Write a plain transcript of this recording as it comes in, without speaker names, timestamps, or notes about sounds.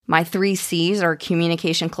My 3 C's are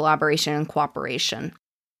communication, collaboration, and cooperation.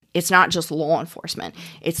 It's not just law enforcement.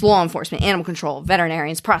 It's law enforcement, animal control,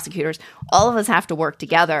 veterinarians, prosecutors. All of us have to work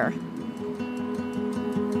together.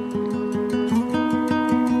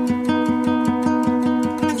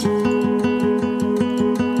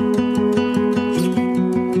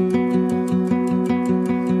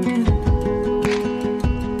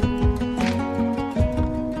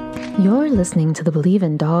 You're listening to the Believe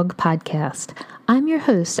in Dog podcast. I'm your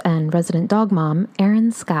host and resident dog mom,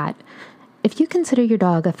 Erin Scott. If you consider your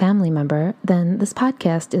dog a family member, then this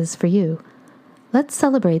podcast is for you. Let's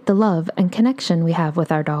celebrate the love and connection we have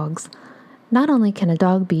with our dogs. Not only can a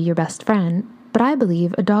dog be your best friend, but I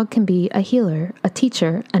believe a dog can be a healer, a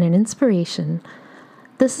teacher, and an inspiration.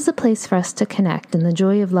 This is a place for us to connect in the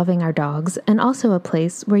joy of loving our dogs, and also a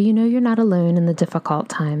place where you know you're not alone in the difficult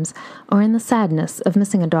times or in the sadness of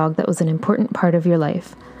missing a dog that was an important part of your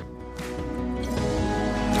life.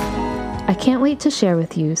 I can't wait to share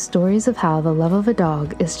with you stories of how the love of a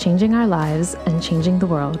dog is changing our lives and changing the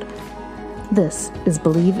world. This is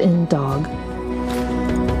Believe in Dog.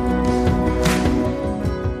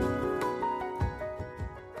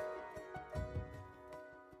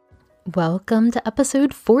 Welcome to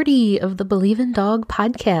episode 40 of the Believe in Dog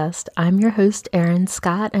podcast. I'm your host, Erin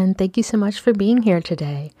Scott, and thank you so much for being here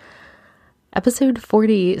today. Episode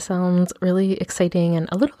 40 sounds really exciting and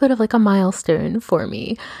a little bit of like a milestone for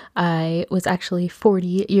me. I was actually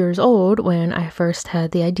 40 years old when I first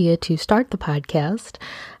had the idea to start the podcast.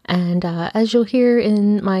 And as you'll hear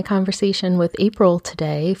in my conversation with April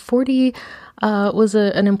today, 40 was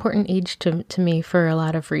an important age to me for a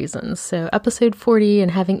lot of reasons. So episode 40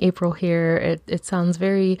 and having April here, it sounds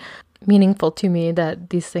very meaningful to me that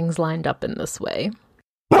these things lined up in this way.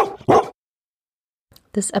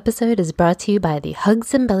 This episode is brought to you by the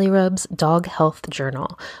Hugs and Belly Rubs Dog Health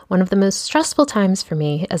Journal. One of the most stressful times for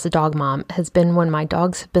me as a dog mom has been when my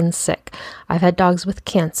dogs have been sick. I've had dogs with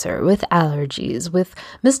cancer, with allergies, with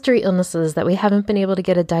mystery illnesses that we haven't been able to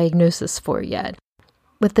get a diagnosis for yet.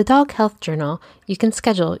 With the Dog Health Journal, you can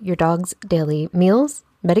schedule your dog's daily meals,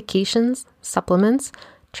 medications, supplements,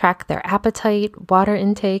 track their appetite, water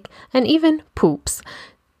intake, and even poops.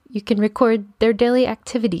 You can record their daily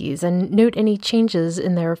activities and note any changes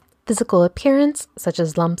in their physical appearance, such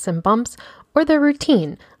as lumps and bumps, or their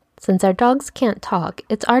routine. Since our dogs can't talk,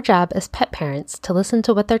 it's our job as pet parents to listen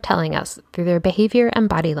to what they're telling us through their behavior and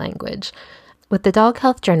body language. With the Dog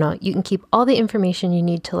Health Journal, you can keep all the information you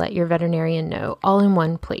need to let your veterinarian know all in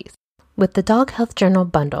one place. With the Dog Health Journal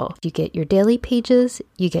bundle, you get your daily pages,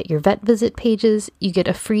 you get your vet visit pages, you get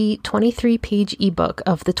a free 23-page ebook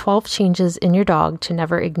of the 12 changes in your dog to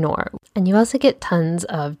never ignore. And you also get tons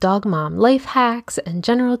of dog mom life hacks and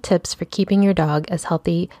general tips for keeping your dog as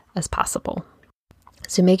healthy as possible.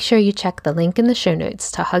 So make sure you check the link in the show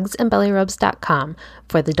notes to hugsandbellyrubs.com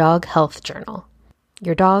for the Dog Health Journal.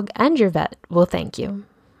 Your dog and your vet will thank you.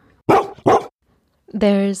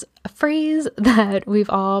 There's a phrase that we've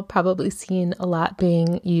all probably seen a lot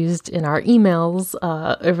being used in our emails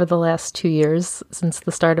over the last 2 years since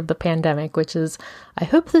the start of the pandemic, which is, I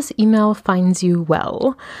hope this email finds you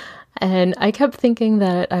well. And I kept thinking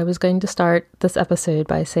that I was going to start this episode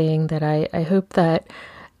by saying that I hope that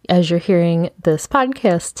as you're hearing this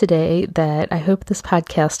podcast today, that I hope this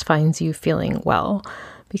podcast finds you feeling well.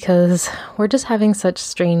 Because we're just having such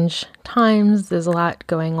strange times. There's a lot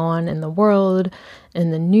going on in the world,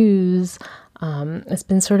 in the news. It's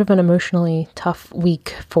been sort of an emotionally tough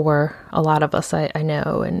week for a lot of us, I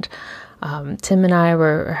know. And Tim and I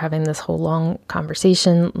were having this whole long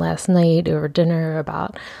conversation last night over dinner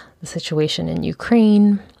about the situation in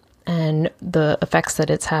Ukraine and the effects that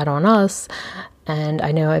it's had on us. And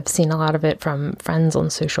I know I've seen a lot of it from friends on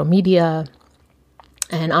social media.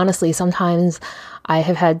 And honestly, sometimes I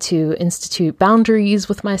have had to institute boundaries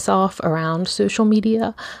with myself around social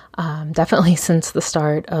media, definitely since the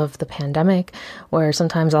start of the pandemic, where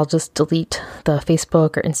sometimes I'll just delete the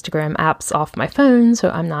Facebook or Instagram apps off my phone so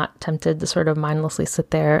I'm not tempted to sort of mindlessly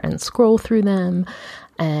sit there and scroll through them.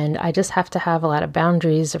 And I just have to have a lot of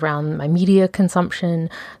boundaries around my media consumption.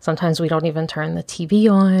 Sometimes we don't even turn the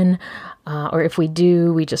TV on, or if we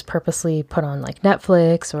do, we just purposely put on like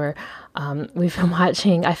Netflix or we've been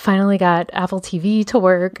watching, I finally got Apple TV to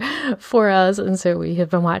work for us. And so we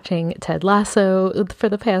have been watching Ted Lasso for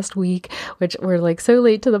the past week, which we're like so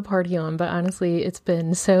late to the party on. But honestly, it's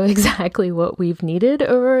been so exactly what we've needed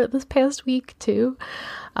over this past week too.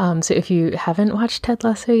 So if you haven't watched Ted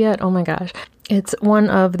Lasso yet, oh my gosh, it's one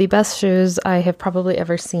of the best shows I have probably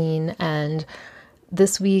ever seen. And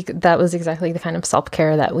this week, that was exactly the kind of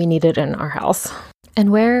self-care that we needed in our house.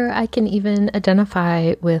 And where I can even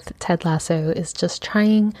identify with Ted Lasso is just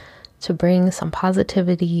trying to bring some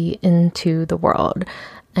positivity into the world.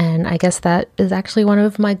 And I guess that is actually one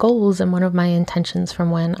of my goals and one of my intentions from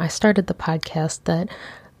when I started the podcast, that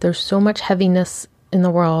there's so much heaviness in the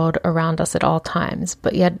world around us at all times.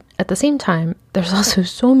 But yet at the same time, there's also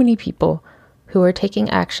so many people who are taking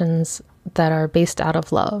actions that are based out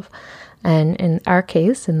of love. And in our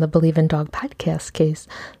case, in the Believe in Dog podcast case,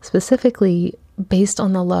 specifically based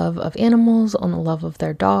on the love of animals, on the love of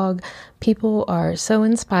their dog, people are so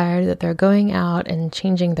inspired that they're going out and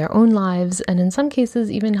changing their own lives, and in some cases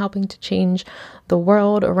even helping to change the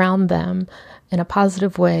world around them in a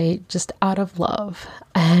positive way, just out of love.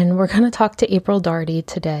 And we're going to talk to April Daugherty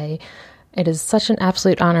today. It is such an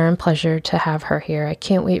absolute honor and pleasure to have her here. I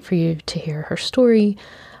can't wait for you to hear her story.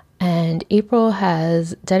 And April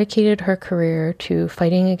has dedicated her career to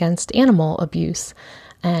fighting against animal abuse.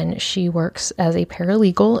 And she works as a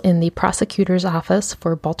paralegal in the prosecutor's office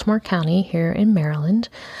for Baltimore County here in Maryland.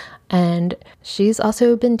 And she's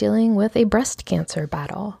also been dealing with a breast cancer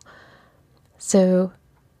battle. So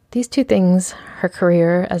these two things, her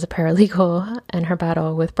career as a paralegal and her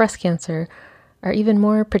battle with breast cancer, are even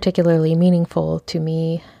more particularly meaningful to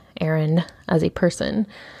me, Erin, as a person.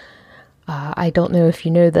 I don't know if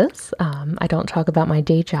you know this. I don't talk about my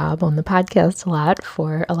day job on the podcast a lot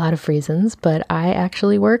for a lot of reasons, but I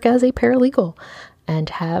actually work as a paralegal and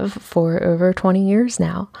have for over 20 years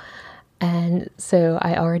now. And so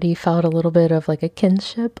I already felt a little bit of like a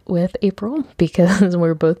kinship with April because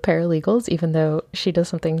we're both paralegals, even though she does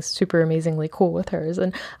something super amazingly cool with hers.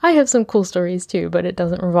 And I have some cool stories too, but it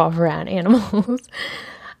doesn't revolve around animals.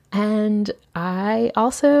 And I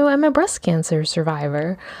also am a breast cancer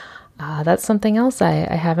survivor. That's something else I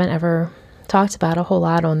haven't ever talked about a whole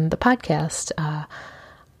lot on the podcast.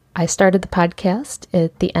 I started the podcast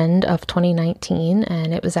at the end of 2019,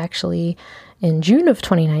 and it was actually in June of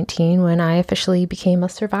 2019 when I officially became a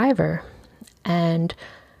survivor. And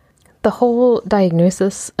the whole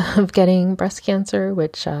diagnosis of getting breast cancer,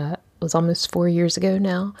 which was almost 4 years ago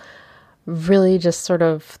now, really just sort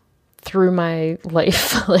of threw my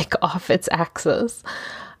life like off its axis.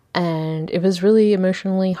 And it was really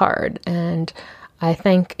emotionally hard. And I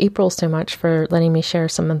thank April so much for letting me share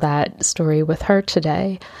some of that story with her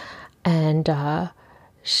today. And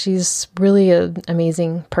she's really an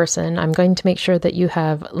amazing person. I'm going to make sure that you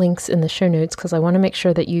have links in the show notes because I want to make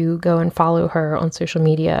sure that you go and follow her on social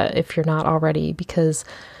media if you're not already, because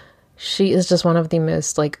she is just one of the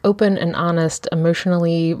most like open and honest,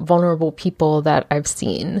 emotionally vulnerable people that I've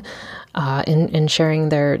seen in sharing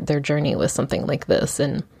their journey with something like this.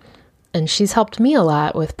 And she's helped me a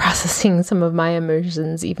lot with processing some of my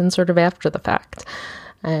emotions, even sort of after the fact.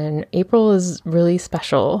 And April is really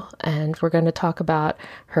special. And we're going to talk about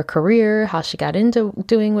her career, how she got into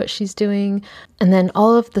doing what she's doing, and then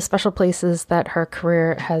all of the special places that her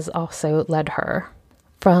career has also led her.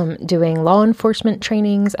 From doing law enforcement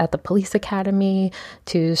trainings at the police academy,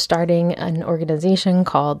 to starting an organization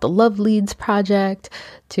called the Love Leads Project,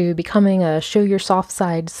 to becoming a Show Your Soft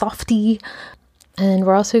Side softie. And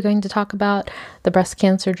we're also going to talk about the breast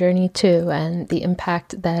cancer journey too, and the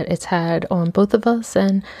impact that it's had on both of us,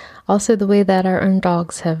 and also the way that our own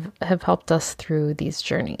dogs have helped us through these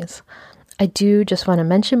journeys. I do just want to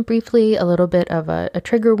mention briefly a little bit of a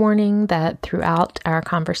trigger warning that throughout our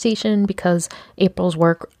conversation, because April's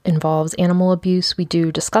work involves animal abuse, we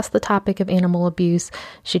do discuss the topic of animal abuse.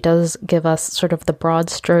 She does give us sort of the broad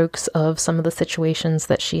strokes of some of the situations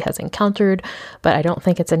that she has encountered, but I don't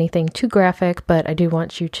think it's anything too graphic, but I do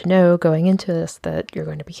want you to know going into this that you're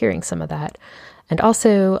going to be hearing some of that. And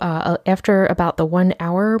also, after about the 1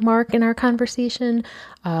 hour mark in our conversation,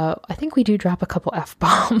 I think we do drop a couple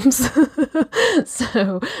F-bombs.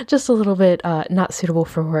 So just a little bit not suitable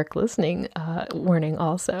for work listening warning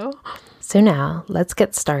also. So now let's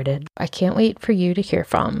get started. I can't wait for you to hear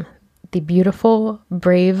from the beautiful,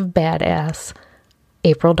 brave, badass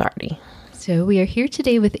April Daugherty. So we are here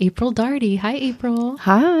today with April Daugherty. Hi, April.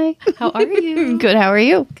 Hi. How are you? Good. How are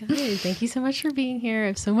you? Good. Thank you so much for being here. I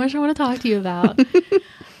have so much I want to talk to you about.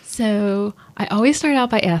 So I always start out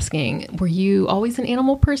by asking, were you always an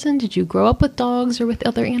animal person? Did you grow up with dogs or with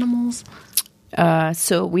other animals?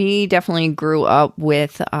 So we definitely grew up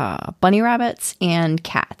with bunny rabbits and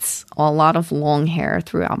cats. A lot of long hair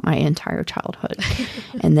throughout my entire childhood.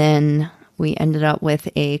 And then we ended up with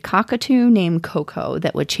a cockatoo named Coco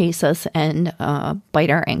that would chase us and bite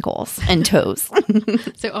our ankles and toes.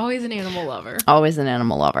 So always an animal lover. Always an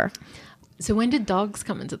animal lover. So when did dogs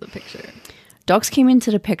come into the picture? Dogs came into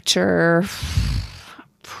the picture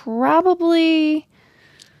probably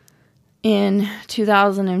In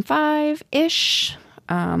 2005-ish,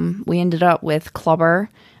 we ended up with Clubber,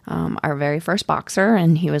 our very first boxer,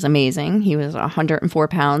 and he was amazing. He was 104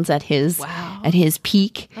 pounds at his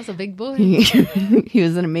peak. That's a big boy. He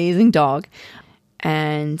was an amazing dog.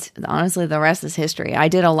 And honestly, the rest is history. I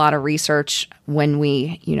did a lot of research when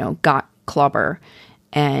we, got Clubber,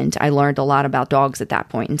 and I learned a lot about dogs at that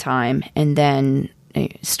point in time. And then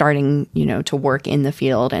starting, to work in the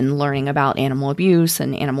field and learning about animal abuse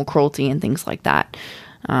and animal cruelty and things like that.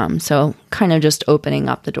 So kind of just opening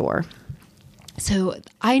up the door. So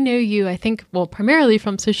I know you, I think, primarily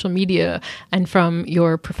from social media and from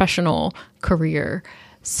your professional career.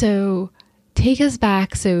 So take us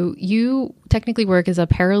back. So you technically work as a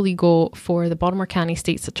paralegal for the Baltimore County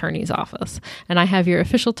State's Attorney's Office. And I have your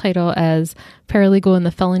official title as paralegal in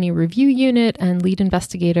the Felony Review Unit and lead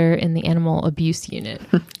investigator in the Animal Abuse Unit.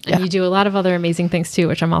 Yeah. And you do a lot of other amazing things too,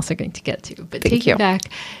 which I'm also going to get to. But take you back.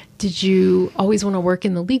 Did you always want to work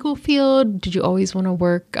in the legal field? Did you always want to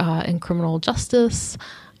work in criminal justice?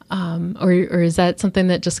 Or is that something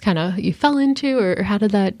that just kind of you fell into, or how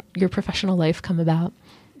did your professional life come about?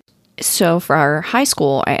 So for our high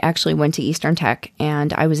school, I actually went to Eastern Tech,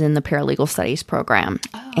 and I was in the paralegal studies program.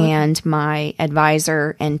 Oh, okay. And my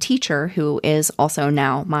advisor and teacher, who is also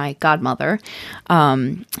now my godmother,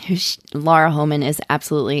 Laura Homan, is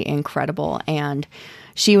absolutely incredible. And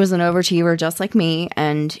she was an overachiever just like me,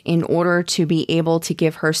 and in order to be able to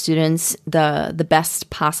give her students the best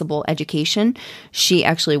possible education, she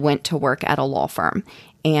actually went to work at a law firm.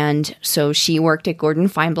 And so she worked at Gordon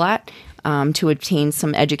Feinblatt to obtain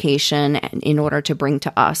some education in order to bring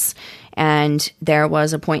to us. And there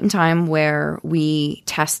was a point in time where we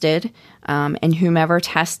tested, and whomever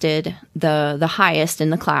tested the highest in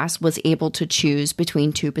the class was able to choose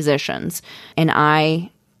between two positions. And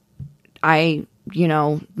I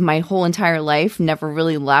my whole entire life never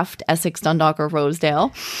really left Essex, Dundalk, or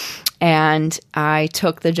Rosedale. And I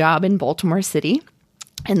took the job in Baltimore City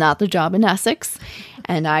and not the job in Essex.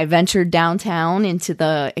 And I ventured downtown into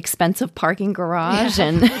the expensive parking garage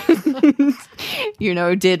and,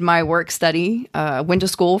 did my work study, went to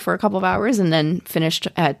school for a couple of hours, and then finished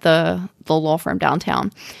at the law firm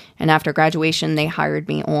downtown. And after graduation, they hired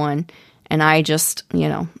me on. And I just,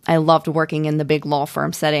 I loved working in the big law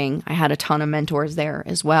firm setting. I had a ton of mentors there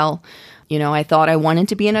as well. I thought I wanted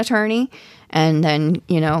to be an attorney, and then,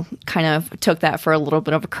 kind of took that for a little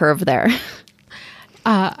bit of a curve there.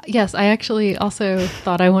 Yes, I actually also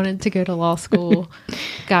thought I wanted to go to law school,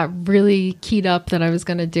 got really keyed up that I was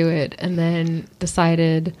going to do it, and then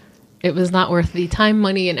decided it was not worth the time,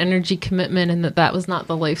 money, and energy commitment, and that was not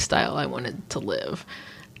the lifestyle I wanted to live.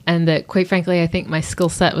 And that, quite frankly, I think my skill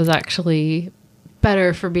set was actually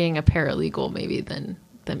better for being a paralegal maybe than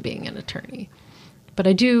being an attorney. But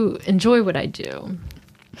I do enjoy what I do.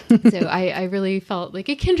 So I really felt like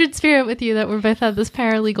a kindred spirit with you, that we both had this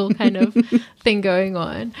paralegal kind of thing going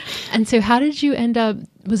on. And so how did you end up,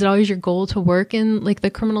 was it always your goal to work in like the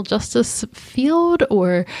criminal justice field,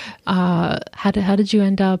 or how did you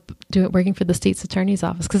end up working for the state's attorney's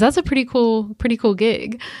office? Because that's a pretty cool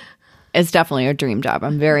gig. It's definitely a dream job.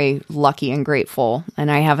 I'm very lucky and grateful,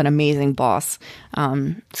 and I have an amazing boss.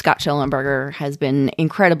 Scott Schellenberger has been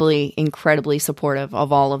incredibly, incredibly supportive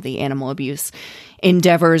of all of the animal abuse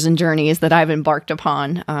endeavors and journeys that I've embarked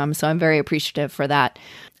upon. So I'm very appreciative for that.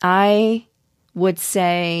 I would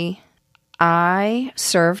say I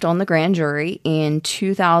served on the grand jury in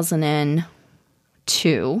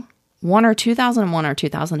 2002, 2001 or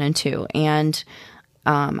 2002, and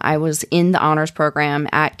I was in the honors program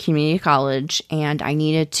at community college, and I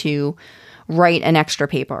needed to write an extra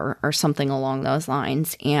paper or something along those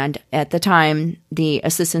lines. And at the time, the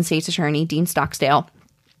assistant state's attorney, Dean Stocksdale,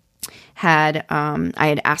 I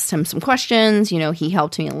had asked him some questions. He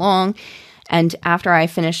helped me along. And after I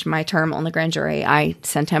finished my term on the grand jury, I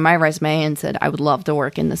sent him my resume and said, I would love to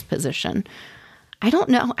work in this position. I don't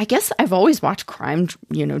know. I guess I've always watched crime,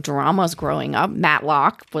 dramas growing up.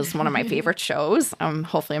 Matlock was one of my favorite shows.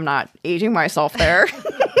 Hopefully I'm not aging myself there.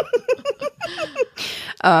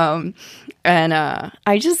 I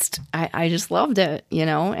just loved it,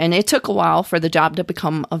 and it took a while for the job to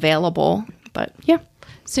become available, but yeah.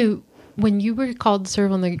 So when you were called to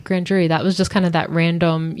serve on the grand jury, that was just kind of that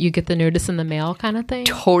random, you get the notice in the mail kind of thing?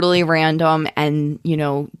 Totally random. And,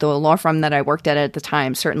 the law firm that I worked at the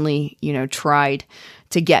time certainly, tried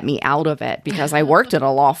to get me out of it because I worked at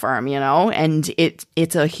a law firm, and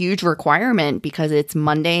it's a huge requirement because it's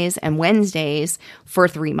Mondays and Wednesdays for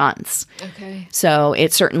 3 months. Okay. So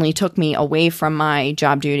it certainly took me away from my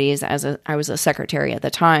job duties I was a secretary at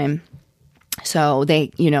the time. So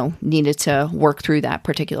they, needed to work through that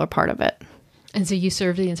particular part of it. And so you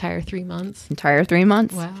served the entire 3 months? Entire 3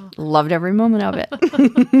 months. Wow. Loved every moment of it.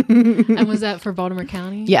 And was that for Baltimore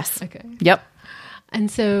County? Yes. Okay. Yep. And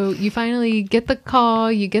so you finally get the call,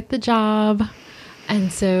 you get the job.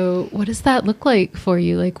 And so what does that look like for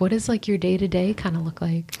you? Like, what does like your day-to-day kind of look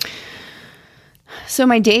like? So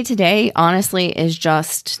my day-to-day, honestly, is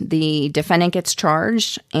just the defendant gets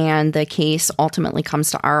charged and the case ultimately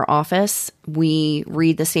comes to our office. We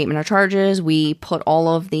read the statement of charges. We put all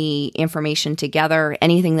of the information together,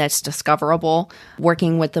 anything that's discoverable,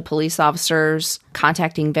 working with the police officers,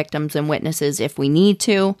 contacting victims and witnesses if we need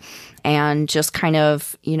to, and just kind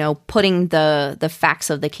of, putting the facts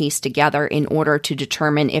of the case together in order to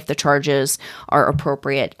determine if the charges are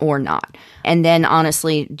appropriate or not. And then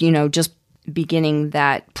honestly, just beginning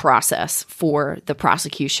that process for the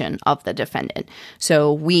prosecution of the defendant.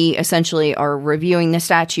 So we essentially are reviewing the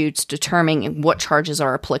statutes, determining what charges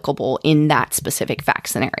are applicable in that specific fact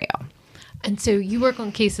scenario. And so you work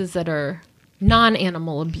on cases that are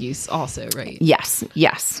non-animal abuse also, right? Yes.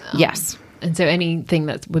 And so anything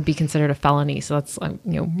that would be considered a felony, so that's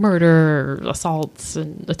murder, or assaults,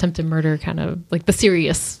 and attempted murder, kind of like the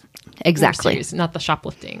serious. Exactly. Serious, not the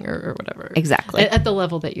shoplifting or whatever. Exactly. At the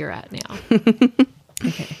level that you're at now.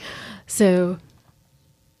 Okay. So,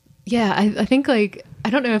 yeah, I think I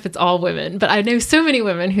don't know if it's all women, but I know so many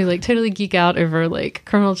women who totally geek out over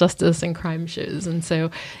criminal justice and crime shows. And so,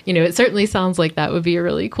 it certainly sounds like that would be a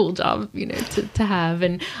really cool job, to have.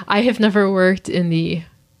 And I have never worked in the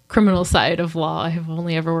criminal side of law. I have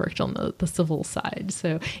only ever worked on the civil side.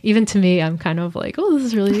 So even to me, I'm kind of like, oh, this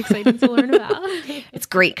is really exciting to learn about. It's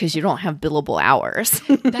great because you don't have billable hours.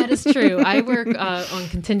 That is true. I work on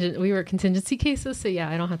we work contingency cases. So yeah,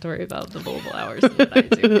 I don't have to worry about the billable hours that I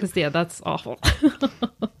do because that's awful.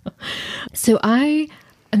 So I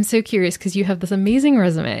am so curious because you have this amazing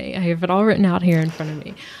resume. I have it all written out here in front of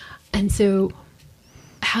me. And so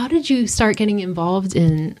how did you start getting involved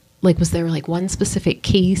in was there one specific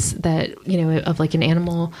case that, of an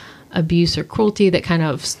animal abuse or cruelty that kind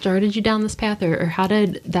of started you down this path, or how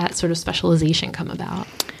did that sort of specialization come about?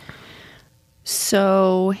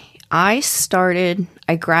 So I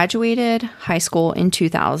graduated high school in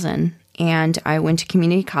 2000 and I went to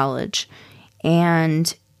community college,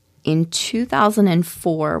 and in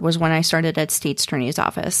 2004 was when I started at State's Attorney's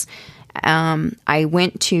Office. I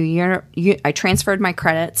went to I transferred my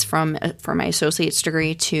credits from my associate's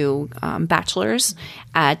degree to bachelor's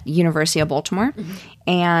at University of Baltimore. Mm-hmm.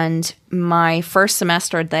 And my first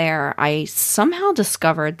semester there, I somehow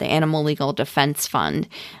discovered the Animal Legal Defense Fund,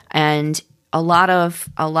 and a lot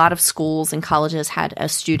of schools and colleges had a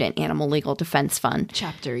student animal legal defense fund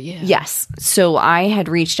chapter. Yeah. Yes. So I had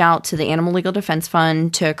reached out to the Animal Legal Defense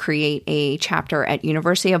Fund to create a chapter at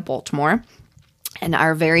University of Baltimore. And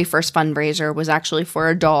our very first fundraiser was actually for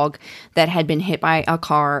a dog that had been hit by a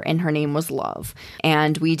car, and her name was Love.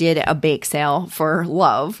 And we did a bake sale for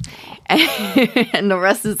Love. And the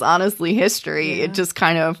rest is honestly history. Yeah. It just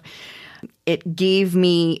it gave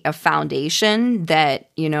me a foundation that,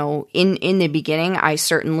 in the beginning, I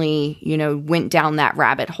certainly, went down that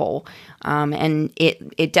rabbit hole. And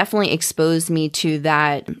it definitely exposed me to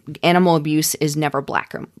that animal abuse is never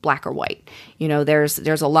black or white.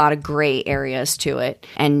 There's a lot of gray areas to it.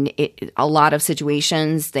 And a lot of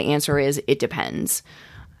situations, the answer is it depends.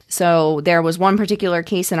 So there was one particular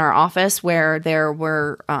case in our office where there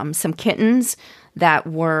were some kittens that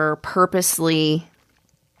were purposely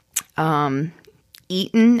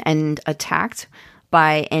eaten and attacked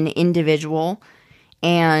by an individual.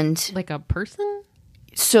 And like a person?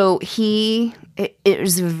 So it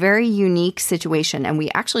was a very unique situation, and we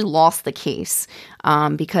actually lost the case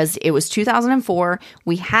because it was 2004.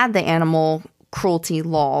 We had the animal cruelty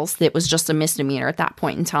laws. That was just a misdemeanor at that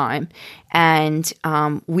point in time. And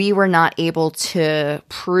we were not able to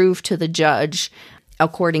prove to the judge,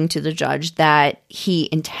 according to the judge, that he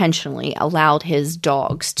intentionally allowed his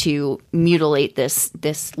dogs to mutilate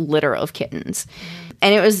this litter of kittens.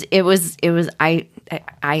 And it was I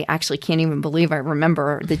actually can't even believe I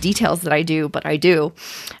remember the details that I do, but I do.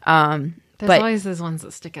 There's always those ones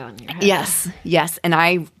that stick out in your head. Yes.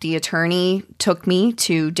 And the attorney took me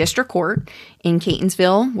to district court in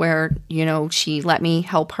Catonsville, where, she let me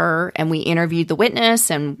help her, and we interviewed the witness,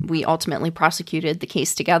 and we ultimately prosecuted the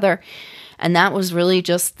case together. And that was really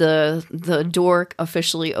just the door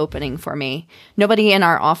officially opening for me. Nobody in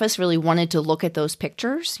our office really wanted to look at those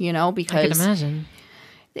pictures, because I can imagine.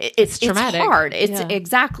 it's traumatic. It's hard. It's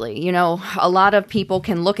exactly, a lot of people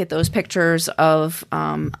can look at those pictures of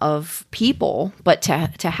people, but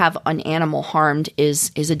to have an animal harmed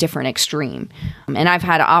is a different extreme. And I've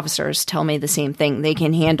had officers tell me the same thing. They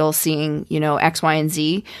can handle seeing, X, Y, and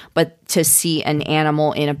Z, but to see an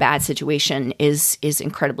animal in a bad situation is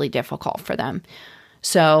incredibly difficult for them.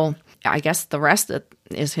 So I guess the rest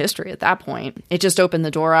is history at that point. It just opened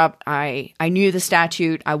the door up. I knew the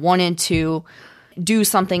statute. I wanted to do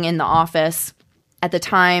something in the office. At the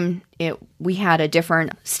time, we had a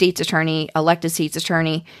different elected state's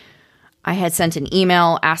attorney. I had sent an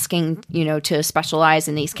email asking, to specialize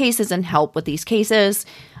in these cases and help with these cases.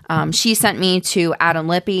 She sent me to Adam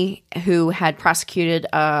Lippy, who had prosecuted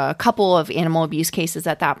a couple of animal abuse cases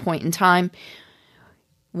at that point in time.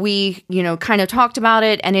 We, kind of talked about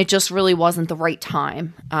it, and it just really wasn't the right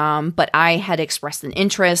time. But I had expressed an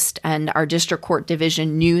interest, and our district court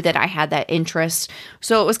division knew that I had that interest.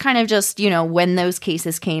 So it was kind of just, when those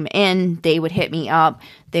cases came in, they would hit me up,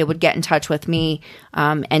 they would get in touch with me,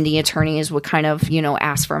 and the attorneys would kind of,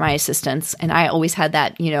 ask for my assistance. And I always had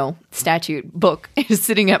that, statute book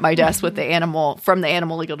sitting at my desk from the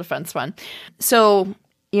Animal Legal Defense Fund. So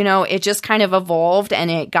it just kind of evolved, and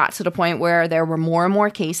it got to the point where there were more and more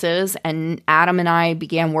cases, and Adam and I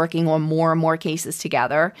began working on more and more cases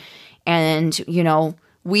together. And,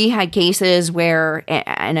 we had cases where,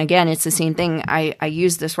 and again, it's the same thing. I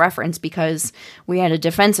use this reference because we had a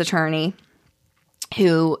defense attorney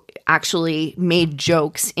who actually made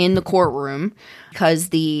jokes in the courtroom because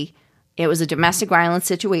it was a domestic violence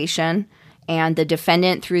situation, and the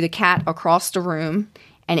defendant threw the cat across the room,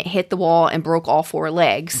 and it hit the wall and broke all four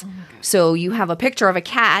legs. So you have a picture of a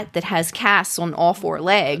cat that has casts on all four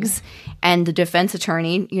legs, and the defense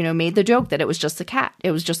attorney, made the joke that it was just a cat.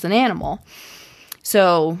 It was just an animal.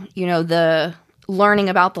 So, the learning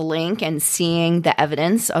about the link and seeing the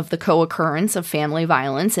evidence of the co-occurrence of family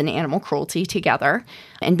violence and animal cruelty together,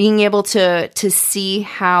 and being able to see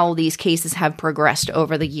how these cases have progressed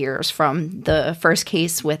over the years, from the first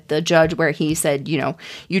case with the judge where he said,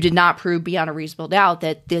 you did not prove beyond a reasonable doubt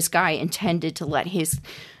that this guy intended to let his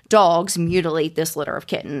dogs mutilate this litter of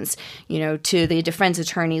kittens, to the defense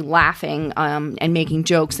attorney laughing and making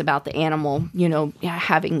jokes about the animal,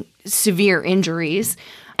 having severe injuries.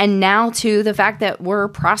 And now to the fact that we're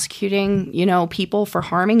prosecuting, people for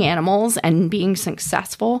harming animals and being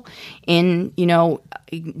successful in,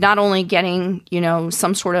 not only getting,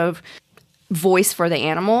 some sort of voice for the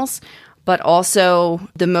animals, but also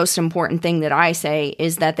the most important thing that I say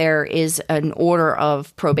is that there is an order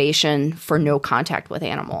of probation for no contact with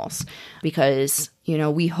animals, because,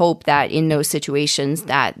 we hope that in those situations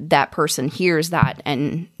that person hears that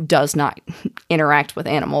and does not interact with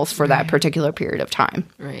animals for that particular period of time.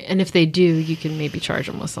 Right. And if they do, you can maybe charge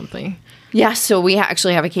them with something. Yeah. So we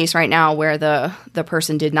actually have a case right now where the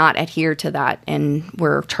person did not adhere to that, and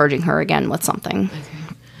we're charging her again with something.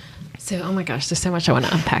 Okay. So, oh my gosh, there's so much I want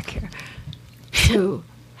to unpack here. So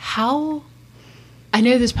I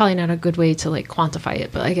know there's probably not a good way to quantify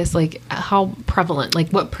it, but I guess how prevalent,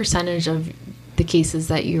 what percentage of the cases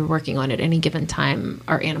that you're working on at any given time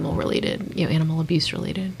are animal related, animal abuse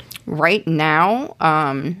related? Right now,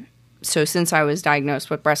 so since I was diagnosed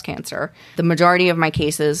with breast cancer, the majority of my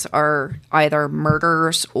cases are either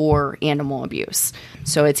murders or animal abuse.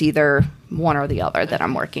 So it's either one or the other that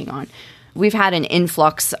I'm working on. We've had an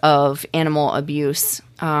influx of animal abuse,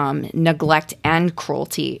 neglect, and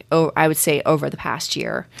cruelty, I would say, over the past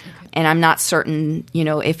year. Okay. And I'm not certain,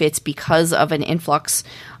 if it's because of an influx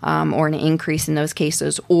or an increase in those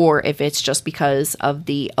cases, or if it's just because of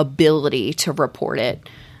the ability to report it.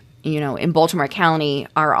 In Baltimore County,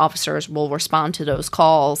 our officers will respond to those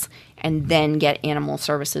calls and then get animal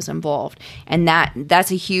services involved. And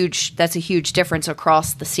that's a huge difference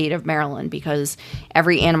across the state of Maryland, because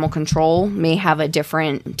every animal control may have a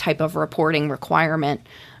different type of reporting requirement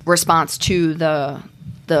response to the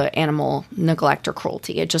animal neglect or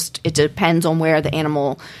cruelty. It depends on where the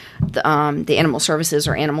animal services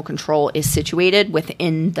or animal control is situated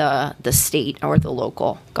within the state or the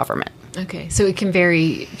local government. Okay, so it can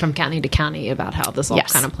vary from county to county about how this all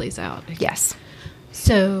kind of plays out. Okay. Yes.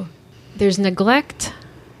 So there's neglect,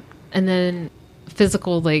 and then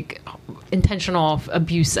physical, intentional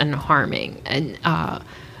abuse and harming. And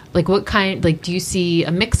what kind, do you see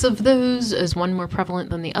a mix of those? Is one more prevalent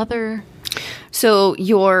than the other? So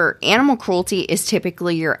your animal cruelty is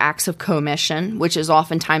typically your acts of commission, which is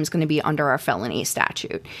oftentimes going to be under our felony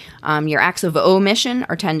statute. Your acts of omission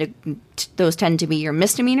are tend those tend to be your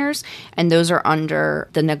misdemeanors, and those are under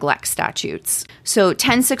the neglect statutes. So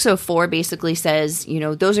 10604 basically says,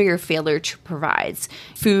 those are your failure to provide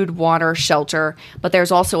food, water, shelter, but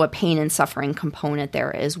there's also a pain and suffering component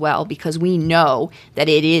there as well, because we know that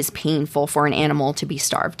it is painful for an animal to be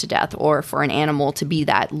starved to death or for an animal to be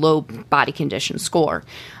that low body condition score.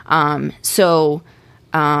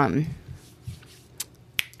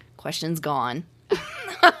 Question's gone.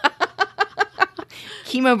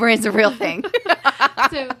 Chemo brain's a real thing.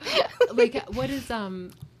 So, what is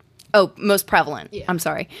most prevalent. Yeah. I'm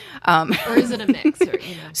sorry. Or is it a mix? Or,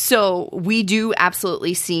 So we do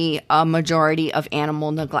absolutely see a majority of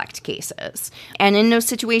animal neglect cases. And in those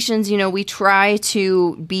situations, we try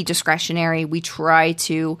to be discretionary. We try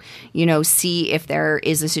to, see if there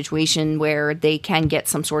is a situation where they can get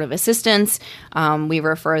some sort of assistance. We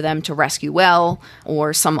refer them to Rescue Well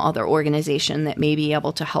or some other organization that may be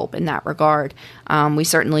able to help in that regard. We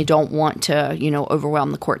certainly don't want to,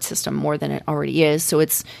 overwhelm the court system more than it already is. So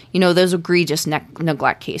it's, those egregious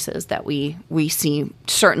neglect cases that we see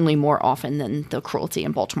certainly more often than the cruelty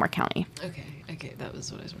in Baltimore County. Okay, that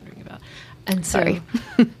was what I was wondering about. And so, sorry.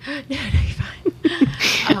 No, you're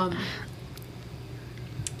fine.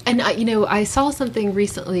 And I saw something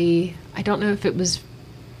recently. I don't know if it was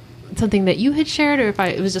something that you had shared or if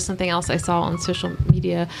it was just something else I saw on social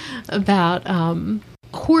media about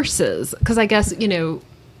horses. Because I guess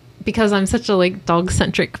because I'm such a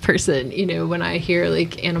dog-centric person, when I hear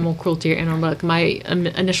animal cruelty or animal neglect, my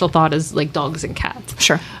initial thought is dogs and cats.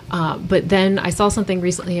 Sure. But then I saw something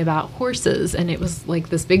recently about horses, and it was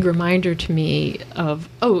this big reminder to me of,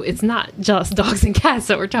 it's not just dogs and cats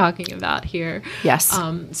that we're talking about here. Yes.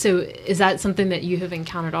 So is that something that you have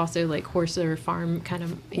encountered also, horse or farm kind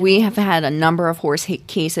of animals? We have had a number of horse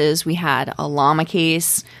cases. We had a llama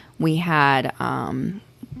case. We had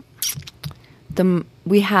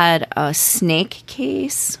we had a snake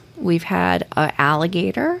case. We've had an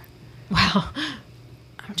alligator. Wow.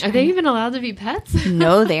 Are they even allowed to be pets?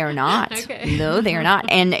 No, they are not. Okay. No, they are not.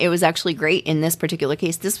 And it was actually great in this particular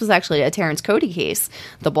case. This was actually a Terrence Cody case,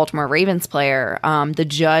 the Baltimore Ravens player. The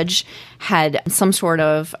judge had some sort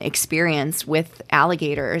of experience with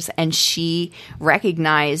alligators, and she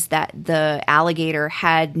recognized that the alligator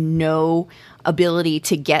had no ability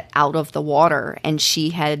to get out of the water, and she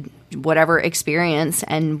had whatever experience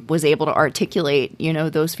and was able to articulate,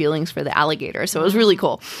 those feelings for the alligator. So it was really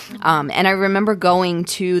cool. And I remember going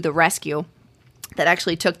to the rescue that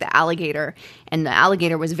actually took the alligator, and the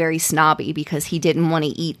alligator was very snobby because he didn't want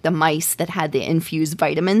to eat the mice that had the infused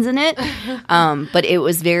vitamins in it. But it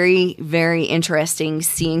was very, very interesting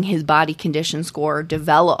seeing his body condition score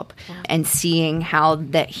develop and seeing how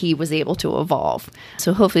that he was able to evolve.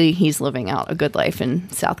 So hopefully he's living out a good life in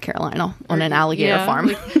South Carolina on an alligator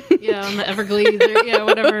farm. On the Everglades or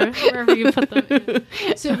whatever, wherever you put them.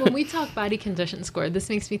 So when we talk body condition score, this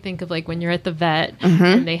makes me think of when you're at the vet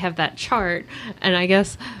and they have that chart. And I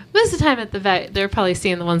guess most of the time at the vet, they're probably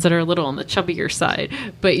seeing the ones that are a little on the chubbier side.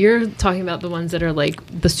 But you're talking about the ones that are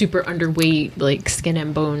the super underweight, skin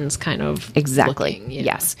and bones kind of. Exactly. Looking,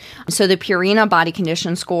 Yes. So the Purina body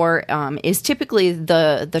condition score is typically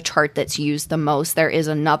the chart that's used the most. There is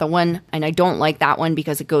another one, and I don't like that one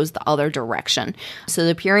because it goes the other direction. So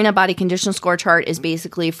the Purina body condition score chart is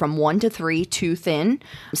basically from 1 to 3, too thin.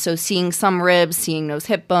 So seeing some ribs, seeing those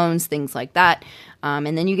hip bones, things like that.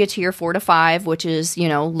 And then you get to your 4 to 5, which is,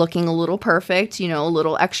 looking a little perfect, a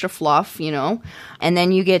little extra fluff, and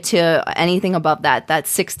then you get to anything above that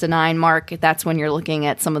 6 to 9 mark. That's when you're looking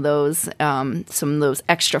at some of those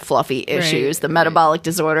extra fluffy issues, the metabolic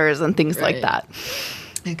disorders and things like that.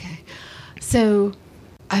 Okay. So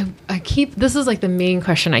I keep, this is the main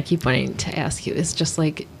question I keep wanting to ask you is just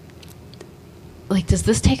does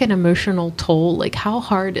this take an emotional toll? How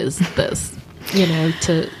hard is this,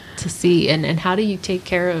 to see, and how do you take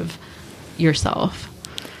care of yourself?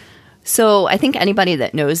 So I think anybody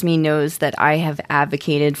that knows me knows that I have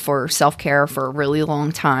advocated for self-care for a really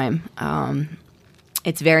long time.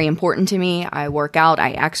 It's very important to me. I work out,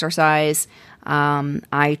 I exercise,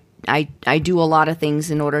 I do a lot of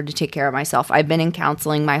things in order to take care of myself. I've been in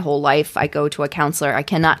counseling my whole life. I go to a counselor. I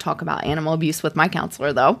cannot talk about animal abuse with my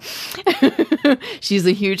counselor, though. She's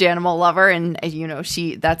a huge animal lover, and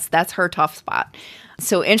that's her tough spot.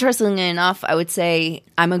 So interestingly enough, I would say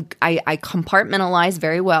I compartmentalize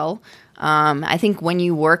very well. I think when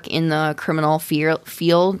you work in the criminal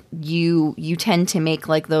field, you tend to make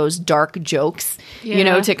like those dark jokes,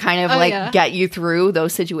 to kind of get you through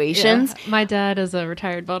those situations. Yeah. My dad is a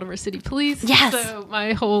retired Baltimore City Police. Yes. So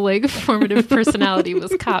my whole like formative personality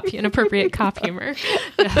was inappropriate cop humor.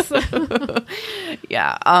 Yes.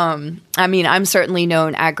 Yeah. I mean, I'm certainly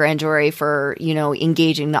known at grand jury for,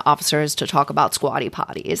 engaging the officers to talk about squatty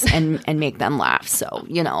potties and make them laugh. So,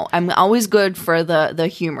 I'm always good for the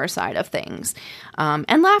humor side of things.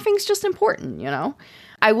 And laughing's just important,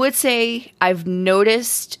 I would say I've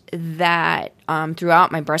noticed that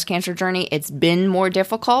throughout my breast cancer journey, it's been more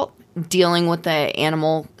difficult dealing with the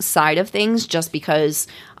animal side of things just because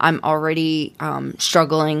I'm already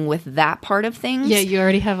struggling with that part of things. Yeah, you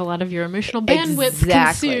already have a lot of your emotional bandwidth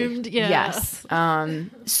consumed. Yeah. Yes.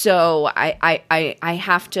 So I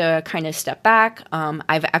have to kind of step back.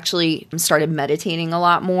 I've actually started meditating a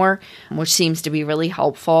lot more, which seems to be really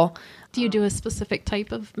helpful. Do you do a specific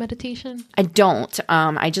type of meditation? I don't.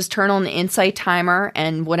 I just turn on the Insight timer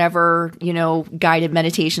and whatever, guided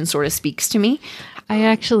meditation sort of speaks to me. I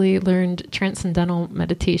actually learned transcendental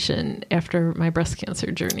meditation after my breast cancer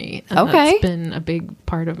journey. And okay. That's been a big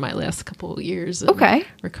part of my last couple of years. Okay.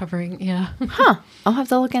 Recovering. Yeah. Huh. I'll have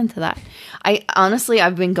to look into that.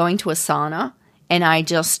 I've been going to a sauna. And I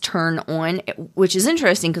just turn on, which is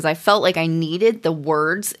interesting because I felt like I needed the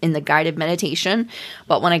words in the guided meditation.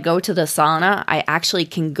 But when I go to the sauna, I actually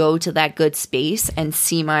can go to that good space and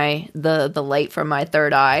see the light from my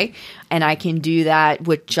third eye. And I can do that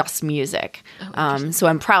with just music. So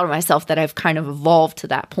I'm proud of myself that I've kind of evolved to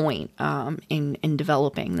that point in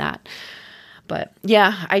developing that. But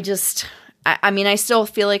yeah, I still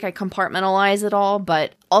feel like I compartmentalize it all,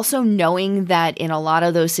 but also knowing that in a lot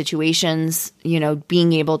of those situations,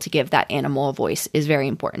 being able to give that animal a voice is very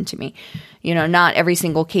important to me. Not every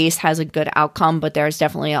single case has a good outcome, but there's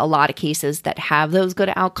definitely a lot of cases that have those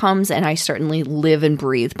good outcomes, and I certainly live and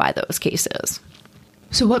breathe by those cases.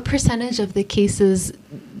 So what percentage of the cases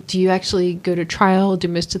do you actually go to trial? Do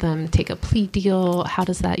most of them take a plea deal? How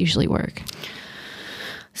does that usually work?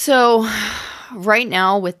 So right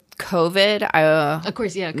now with COVID, of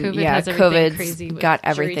course, yeah, COVID has everything COVID's crazy with got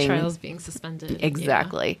everything. Jury trials being suspended.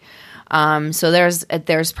 Exactly. Yeah. So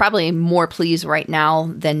there's probably more pleas right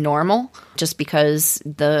now than normal, just because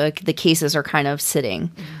the cases are kind of sitting.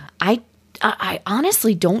 Mm-hmm. I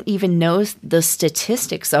honestly don't even know the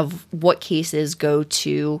statistics of what cases go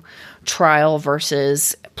to trial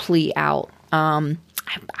versus plea out.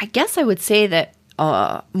 I guess I would say that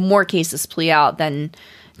more cases plea out than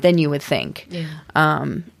you would think.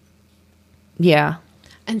 Yeah. Yeah.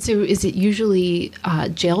 And so is it usually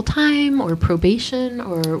jail time or probation,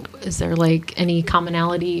 or is there like any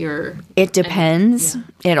commonality or? It depends.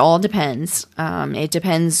 It all depends. It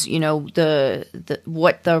depends,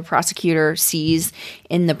 what the prosecutor sees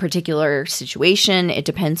in the particular situation. It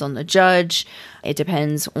depends on the judge. It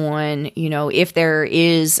depends on, if there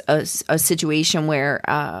is a situation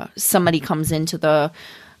where somebody comes into the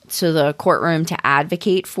courtroom to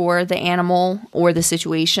advocate for the animal or the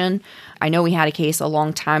situation. I know we had a case a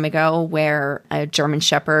long time ago where a German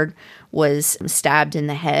Shepherd was stabbed in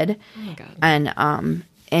the head. Oh my God.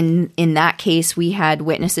 And in that case, we had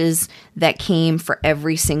witnesses that came for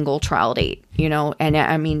every single trial date, and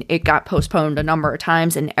I mean, it got postponed a number of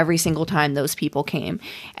times, and every single time those people came.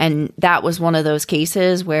 And that was one of those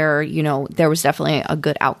cases where, there was definitely a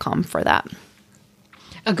good outcome for that.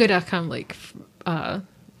 A good outcome, like,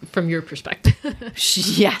 from your perspective.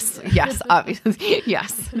 Yes, obviously.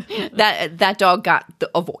 Yes. That dog got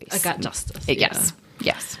a voice. I got justice.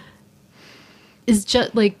 Yes. It's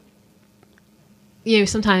just like,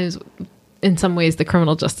 sometimes in some ways the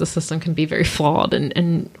criminal justice system can be very flawed,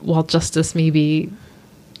 and while justice may be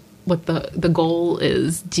what the goal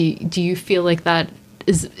is, do you feel like that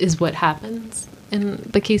is what happens in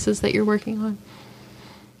the cases that you're working on?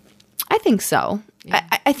 I think so. Yeah.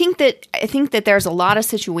 I think that there's a lot of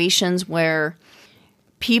situations where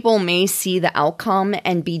people may see the outcome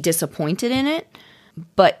and be disappointed in it,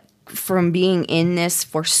 but from being in this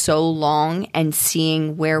for so long and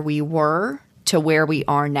seeing where we were to where we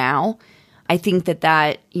are now, I think that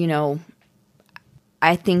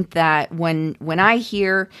I think that when I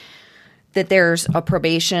hear that there's a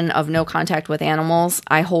probation of no contact with animals,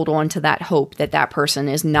 I hold on to that hope that that person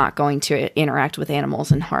is not going to interact with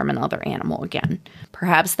animals and harm another animal again.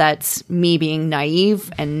 Perhaps that's me being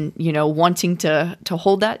naive and, wanting to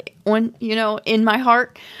hold that on, in my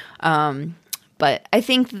heart. But I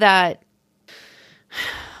think that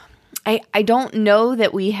I don't know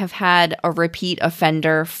that we have had a repeat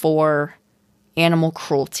offender for animal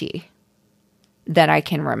cruelty that I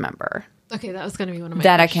can remember. Okay, that was going to be one of my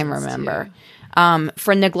that I can questions, remember. too.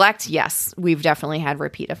 For neglect, yes, we've definitely had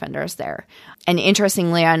repeat offenders there. And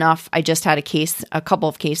interestingly enough, I just had a couple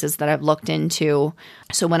of cases that I've looked into.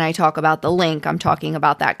 So when I talk about the link, I'm talking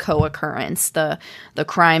about that co-occurrence, the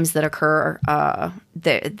crimes that occur,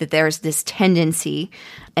 that there's this tendency,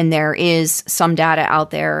 and there is some data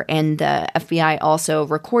out there, and the FBI also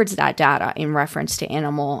records that data in reference to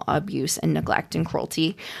animal abuse and neglect and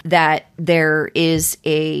cruelty, that there is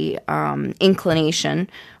a inclination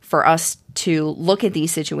for us to look at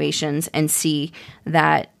these situations and see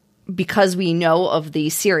that because we know of the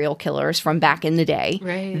serial killers from back in the day,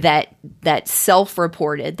 right, that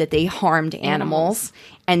self-reported that they harmed animals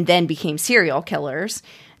and then became serial killers.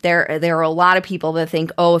 There are a lot of people that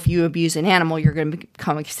think, oh, if you abuse an animal, you're going to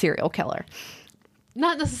become a serial killer.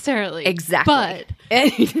 Not necessarily. Exactly. But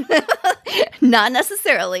not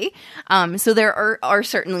necessarily. So there are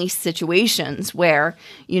certainly situations where,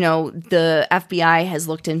 the FBI has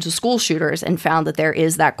looked into school shooters and found that there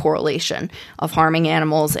is that correlation of harming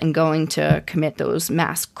animals and going to commit those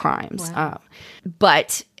mass crimes. Wow.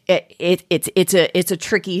 But it's a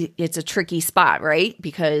tricky spot, right?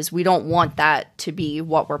 Because we don't want that to be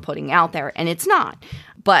what we're putting out there, and it's not.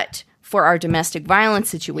 But for our domestic violence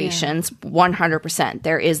situations, 100%,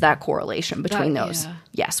 there is that correlation between those. Yeah.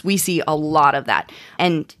 Yes, we see a lot of that.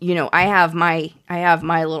 And, I have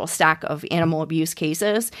my little stack of animal abuse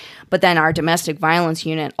cases, but then our domestic violence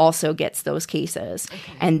unit also gets those cases.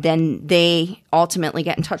 Okay. And then they ultimately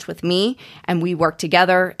get in touch with me, and we work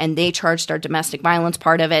together, and they charged our domestic violence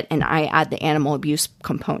part of it, and I add the animal abuse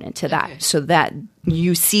component to that. Okay. So that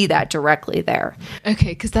you see that directly there. Okay,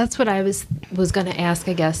 because that's what I was going to ask,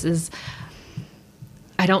 I guess, is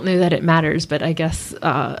I don't know that it matters, but I guess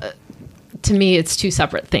to me it's two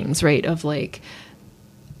separate things, right? Of like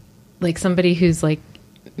somebody who's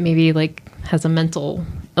maybe has a mental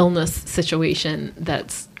illness situation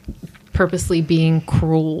that's purposely being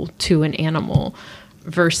cruel to an animal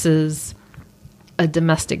versus a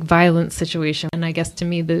domestic violence situation. And I guess to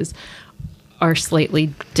me those are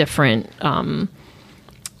slightly different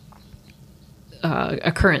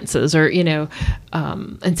occurrences, or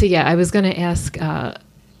and so I was going to ask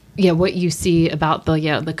what you see about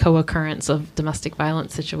the co-occurrence of domestic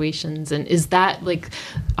violence situations, and is that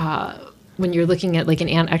when you're looking at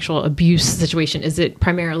an actual abuse situation, is it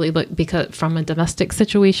primarily because from a domestic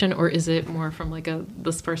situation, or is it more from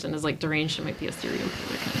this person is deranged and might be a serial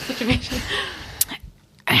killer kind of situation?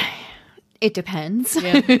 It depends.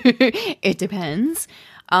 Yeah. It depends.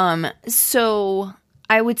 So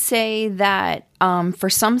I would say that for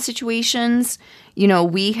some situations,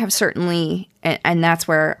 we have certainly, and that's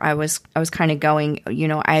where I was kind of going,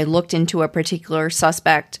 I looked into a particular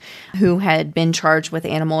suspect who had been charged with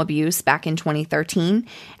animal abuse back in 2013.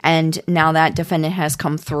 And now that defendant has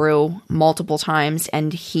come through multiple times,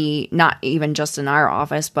 and he, not even just in our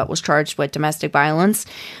office, but was charged with domestic violence,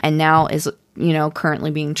 and now is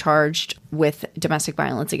currently being charged with domestic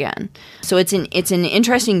violence again. So it's an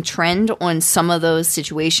interesting trend on some of those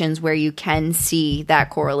situations where you can see that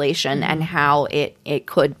correlation and how it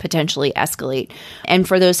could potentially escalate. And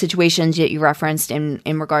for those situations that you referenced in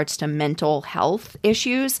regards to mental health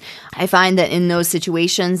issues, I find that in those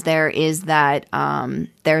situations there is that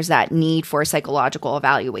there's that need for a psychological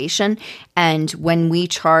evaluation. And when we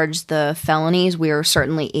charge the felonies, we are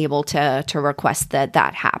certainly able to request that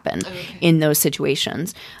happen in those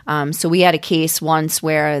situations. So we had a case once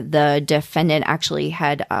where the defendant actually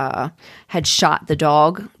had shot the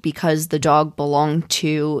dog because the dog belonged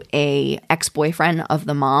to a ex-boyfriend of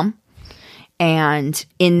the mom. And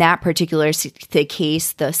in that particular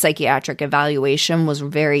case, the psychiatric evaluation was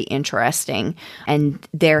very interesting. And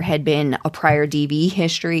there had been a prior DV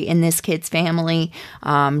history in this kid's family,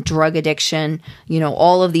 drug addiction,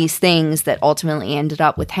 all of these things that ultimately ended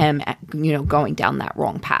up with him, going down that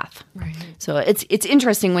wrong path. Right. So it's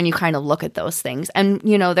interesting when you kind of look at those things. And,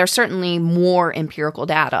 there's certainly more empirical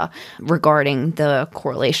data regarding the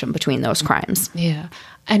correlation between those crimes. Yeah.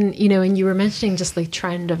 And, and you were mentioning just the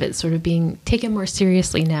trend of it sort of being taken more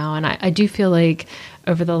seriously now. And I do feel like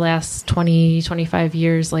over the last 20, 25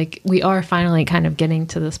 years, we are finally kind of getting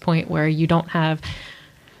to this point where you don't have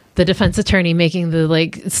the defense attorney making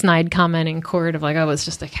the snide comment in court of oh, it's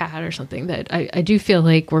just a cat or something. That I do feel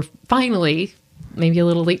like we're finally, maybe a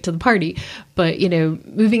little late to the party, but,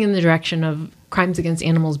 moving in the direction of crimes against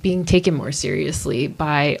animals being taken more seriously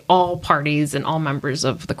by all parties and all members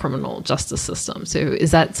of the criminal justice system. So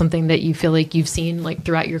is that something that you feel like you've seen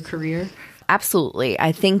throughout your career? absolutely.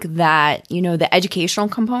 I think that, the educational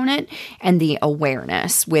component and the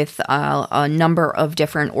awareness with a number of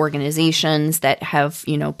different organizations that have,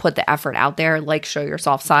 put the effort out there, like Show Your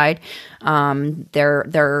Soft Side.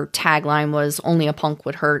 Their tagline was only a punk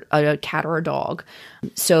would hurt a cat or a dog.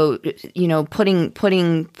 So, putting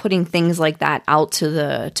things like that out to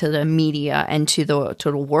the media and to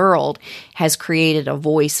the world has created a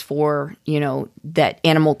voice for, that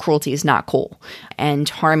animal cruelty is not cool and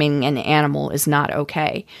harming an animal is not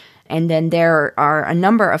okay. And then there are a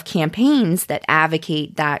number of campaigns that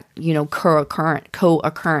advocate that,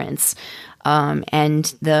 co-occurrence. And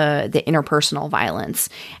the interpersonal violence.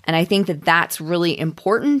 And I think that that's really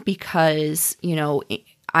important because,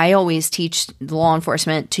 I always teach law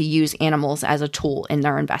enforcement to use animals as a tool in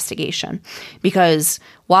their investigation. Because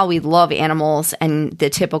while we love animals and the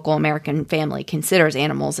typical American family considers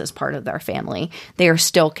animals as part of their family, they are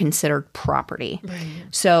still considered property. Right.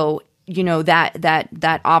 So,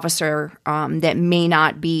 that officer that may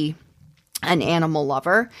not be an animal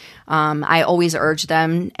lover, I always urge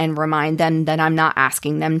them and remind them that I'm not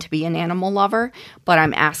asking them to be an animal lover, but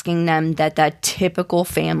I'm asking them that typical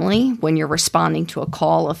family, when you're responding to a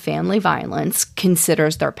call of family violence,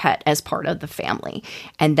 considers their pet as part of the family.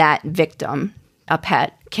 And that victim, a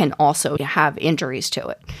pet, can also have injuries to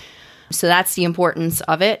it. So that's the importance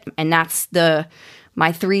of it. And that's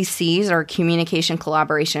my 3 C's are communication,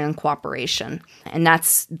 collaboration, and cooperation. And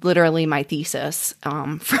that's literally my thesis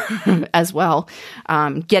as well.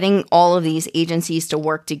 Getting all of these agencies to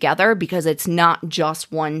work together because it's not just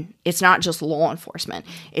law enforcement.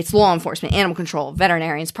 It's law enforcement, animal control,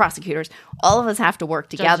 veterinarians, prosecutors. All of us have to work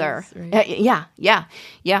together. Judges, right?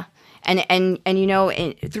 Yeah. And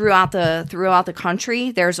throughout the country,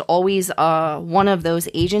 there's always one of those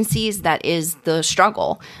agencies that is the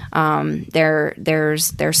struggle.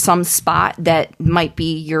 There's some spot that might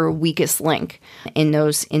be your weakest link in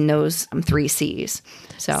those 3 C's.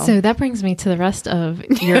 So that brings me to the rest of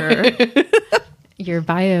your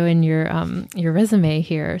bio and your resume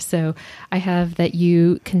here. So I have that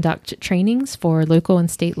you conduct trainings for local and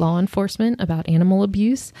state law enforcement about animal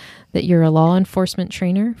abuse, that you're a law enforcement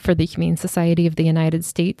trainer for the Humane Society of the United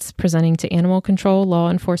States, presenting to animal control, law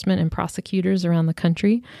enforcement, and prosecutors around the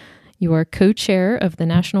country. You are co-chair of the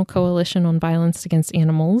National Coalition on Violence Against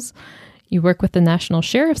Animals. You work with the National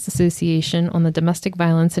Sheriff's Association on the Domestic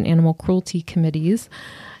Violence and Animal Cruelty Committees.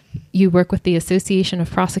 You work with the Association of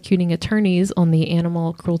Prosecuting Attorneys on the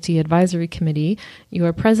Animal Cruelty Advisory Committee. You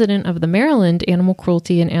are president of the Maryland Animal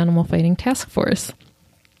Cruelty and Animal Fighting Task Force.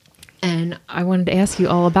 And I wanted to ask you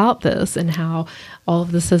all about this and how all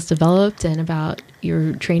of this has developed and about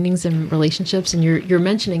your trainings and relationships. And you're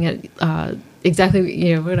mentioning it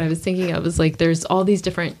exactly, what I was thinking of is like there's all these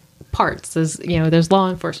different parts. There's law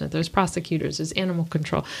enforcement, there's prosecutors, there's animal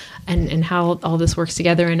control, and how all this works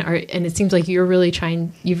together. And it seems like you've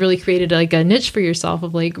really created like a niche for yourself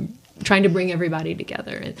of like trying to bring everybody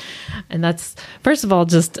together. And that's, first of all,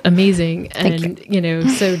 just amazing and,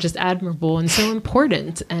 so just admirable and so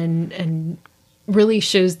important and really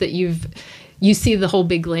shows that you see the whole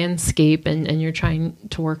big landscape and you're trying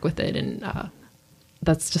to work with it. And,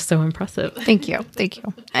 that's just so impressive. Thank you.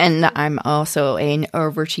 And I'm also an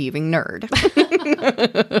overachieving nerd.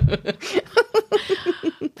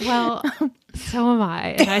 Well, so am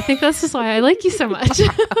I. And I think that's just why I like you so much.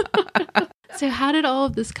 So how did all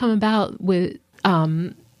of this come about with,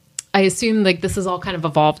 I assume like this has all kind of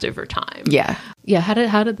evolved over time. Yeah.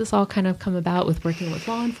 How did this all kind of come about with working with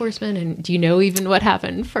law enforcement? And do you know even what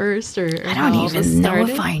happened first? Or I don't even know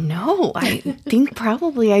if I know. I think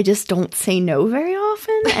probably I just don't say no very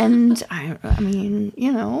often. And I mean,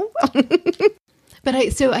 But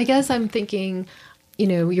I guess I'm thinking,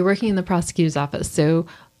 you're working in the prosecutor's office. So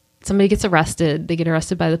somebody gets arrested. They get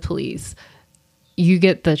arrested by the police. You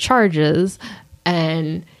get the charges.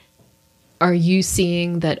 And are you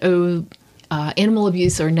seeing that, animal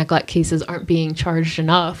abuse or neglect cases aren't being charged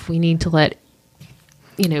enough? We need to let,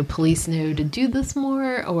 police know to do this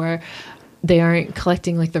more, or they aren't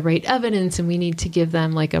collecting like the right evidence and we need to give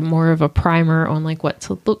them like a more of a primer on like what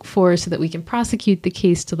to look for so that we can prosecute the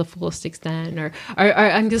case to the fullest extent. Or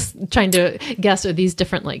I'm just trying to guess, are these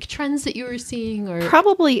different like trends that you were seeing? Or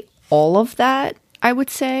probably all of that, I would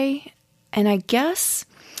say. And I guess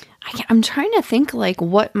I'm trying to think like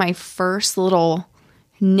what my first little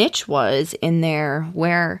niche was in there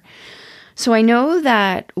so I know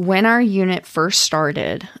that when our unit first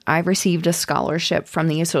started, I received a scholarship from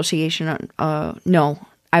the Association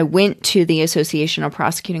I went to the Association of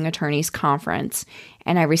Prosecuting Attorneys conference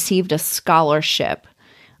and I received a scholarship.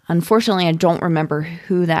 Unfortunately, I don't remember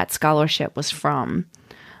who that scholarship was from.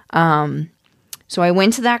 So I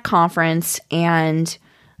went to that conference, and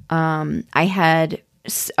I had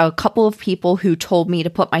a couple of people who told me to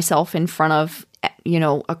put myself in front of,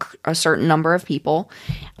 a certain number of people.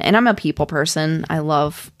 And I'm a people person. I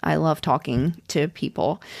love talking to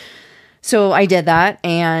people. So I did that,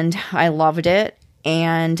 and I loved it.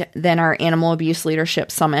 And then our Animal Abuse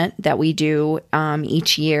Leadership Summit that we do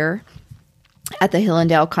each year at the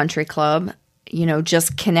Hillendale Country Club,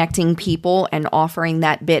 just connecting people and offering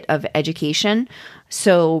that bit of education.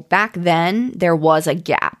 So back then, there was a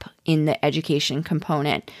gap in the education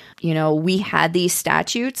component. We had these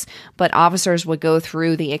statutes, but officers would go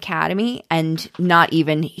through the academy and not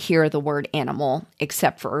even hear the word animal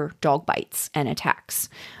except for dog bites and attacks.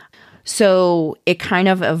 So it kind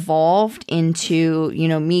of evolved into,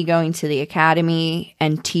 me going to the academy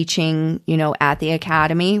and teaching, at the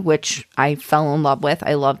academy, which I fell in love with.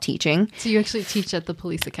 I love teaching. So you actually teach at the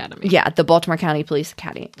police academy? Yeah, at the Baltimore County Police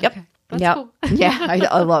Academy. Yep. Okay. That's cool. Yeah,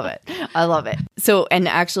 I love it. I love it. So, and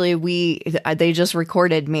actually they just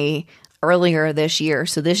recorded me earlier this year.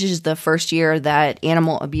 So this is the first year that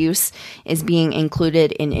animal abuse is being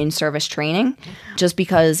included in in-service training, just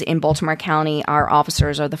because in Baltimore County, our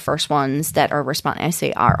officers are the first ones that are responding. I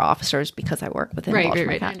say our officers because I work within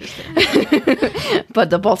Baltimore County. I understand.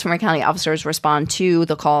 But the Baltimore County officers respond to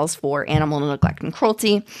the calls for animal neglect and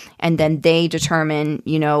cruelty, and then they determine,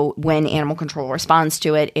 when animal control responds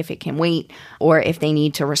to it, if it can wait, or if they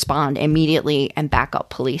need to respond immediately and back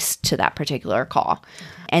up police to that particular call.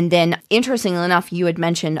 And then, interestingly enough, you had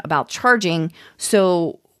mentioned about charging.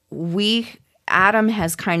 So Adam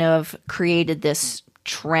has kind of created this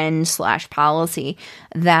trend/policy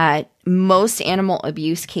that most animal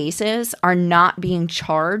abuse cases are not being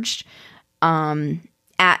charged at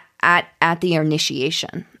the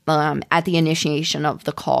initiation. At the initiation of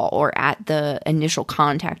the call or at the initial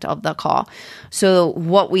contact of the call. So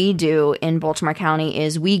what we do in Baltimore County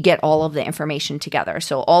is we get all of the information together.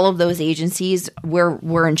 So all of those agencies,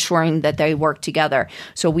 we're ensuring that they work together.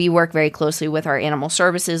 So we work very closely with our animal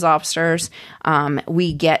services officers.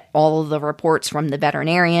 We get all of the reports from the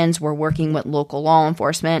veterinarians. We're working with local law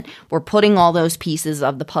enforcement. We're putting all those pieces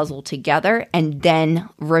of the puzzle together and then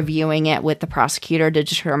reviewing it with the prosecutor to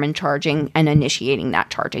determine charging and initiating that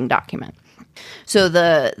charging document. So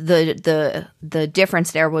the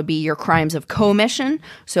difference there would be your crimes of commission.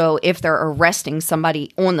 So if they're arresting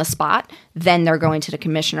somebody on the spot, then they're going to the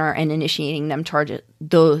commissioner and initiating them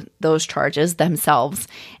those charges themselves,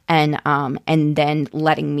 and then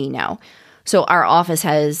letting me know. So our office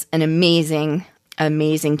has an amazing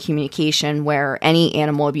communication where any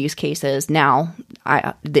animal abuse cases now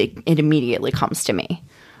it immediately comes to me.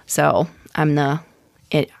 So I'm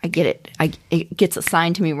I get it. It gets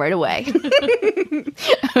assigned to me right away.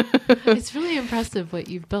 It's really impressive what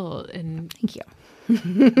you've built, and thank you.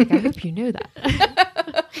 I hope you know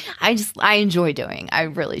that. I enjoy doing. I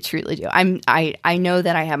really truly do. I know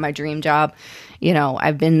that I have my dream job.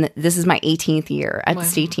 This is my 18th year at the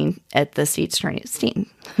state's attorney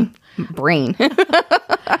brain.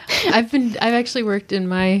 I've actually worked in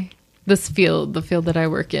the field that I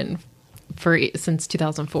work in since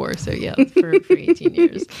 2004. So yeah, for 18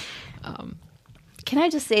 years. Can I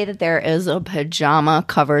just say that there is a pajama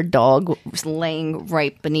covered dog laying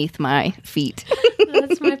right beneath my feet?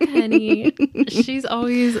 That's my Penny. She's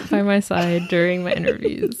always by my side during my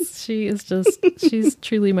interviews. She's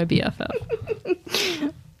truly my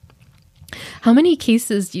BFF. How many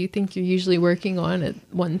cases do you think you're usually working on at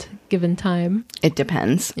one given time? It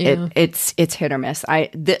depends. Yeah. It's hit or miss.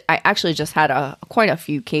 I actually just had quite a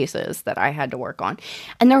few cases that I had to work on,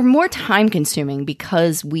 and they're more time consuming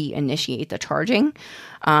because we initiate the charging.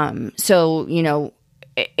 So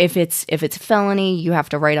if it's a felony, you have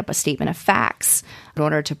to write up a statement of facts in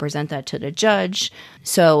order to present that to the judge.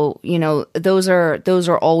 So those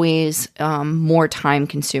are always more time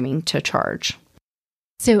consuming to charge.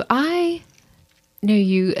 So I know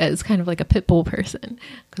you as kind of like a pit bull person,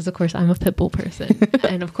 because of course I'm a pit bull person.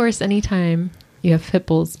 And of course, anytime you have pit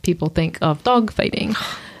bulls, people think of dog fighting.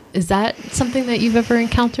 Is that something that you've ever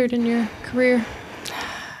encountered in your career?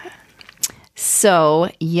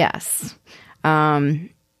 So, yes. Yeah,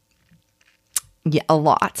 a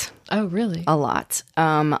lot. Oh, really? A lot.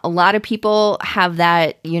 A lot of people have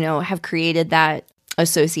that, have created that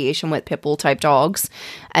association with pit bull type dogs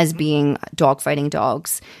as being dog fighting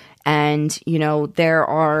dogs. And, there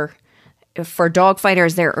are for dog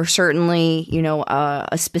fighters, there are certainly,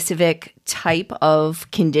 a specific type of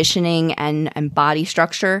conditioning and body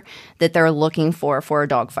structure that they're looking for a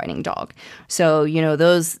dog fighting dog. So,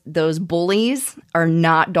 those bullies are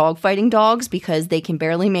not dog fighting dogs because they can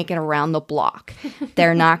barely make it around the block.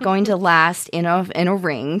 They're not going to last in a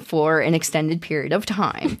ring for an extended period of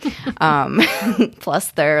time.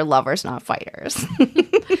 Plus, they're lovers, not fighters.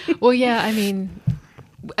 Well, yeah, I mean,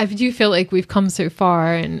 I do feel like we've come so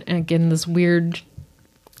far, and again, this weird,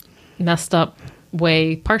 messed up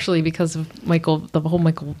way, partially because of the whole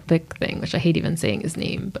Michael Vick thing, which I hate even saying his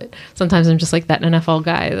name, but sometimes I'm just like that NFL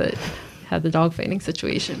guy that had the dog fighting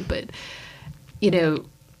situation. But,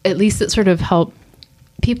 at least it sort of helped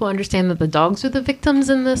people understand that the dogs are the victims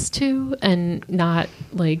in this too, and not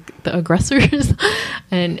like the aggressors,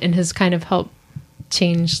 and has kind of helped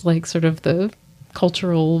change like sort of the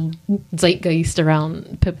cultural zeitgeist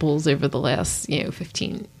around pit bulls over the last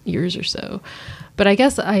 15 years or so. But I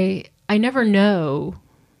guess I never know,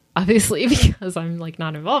 obviously, because I'm like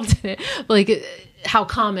not involved in it, like how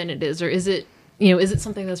common it is, or is it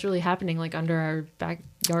something that's really happening like under our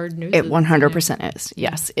backyard noses? It 100% is.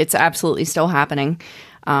 Yes, it's absolutely still happening,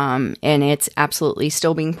 and it's absolutely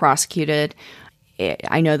still being prosecuted.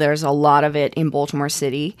 I know there's a lot of it in Baltimore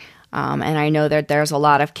City. And I know that there's a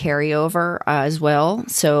lot of carryover as well.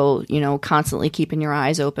 So, constantly keeping your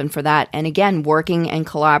eyes open for that. And again, working and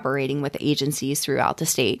collaborating with agencies throughout the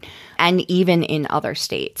state and even in other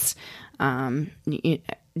states.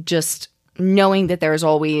 Just knowing that there's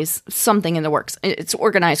always something in the works. It's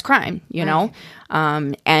organized crime, know?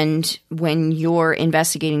 And when you're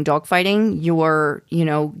investigating dogfighting, you're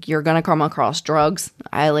going to come across drugs.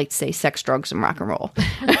 I like to say sex, drugs, and rock and roll.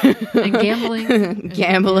 And gambling.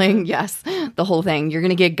 Gambling, yes. The whole thing. You're going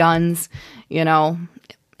to get guns, in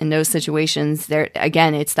those situations. There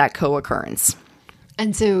again, it's that co-occurrence.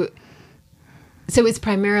 And so it's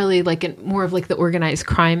primarily like more of like the organized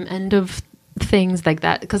crime end of things like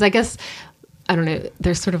that, because I guess, I don't know,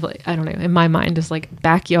 there's sort of like, I don't know, in my mind is like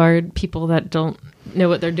backyard people that don't know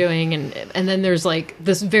what they're doing, and then there's like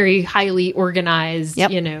this very highly organized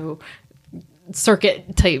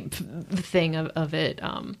circuit type thing of it,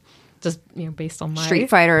 just based on my street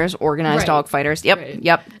fighters, organized dog fighters.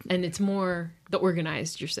 Yep. And it's more the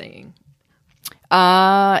organized, you're saying.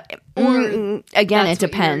 Again, it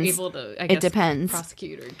depends. Able to, I guess, it depends.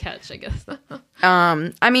 Prosecute or catch, I guess.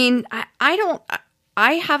 I mean,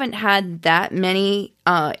 I haven't had that many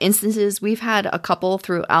instances. We've had a couple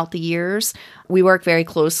throughout the years. We work very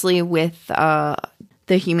closely with the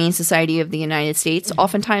Humane Society of the United States,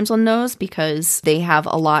 oftentimes on those, because they have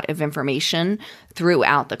a lot of information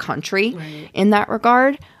throughout the country in that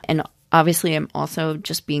regard. And obviously, I'm also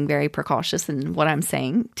just being very precautious in what I'm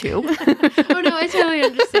saying, too. Oh, no, I totally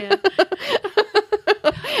understand.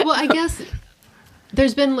 Well, I guess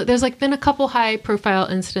there's been a couple high-profile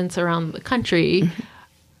incidents around the country,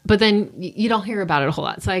 but then you don't hear about it a whole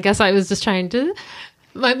lot. So I guess I was just trying to...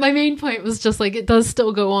 My main point was just like, it does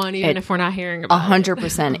still go on, even if we're not hearing about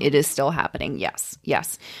 100%, it is still happening, yes.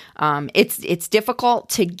 It's difficult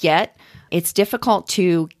to get... It's difficult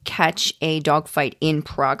to catch a dogfight in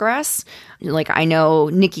progress. Like, I know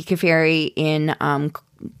Nikki Kaferi in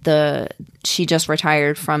she just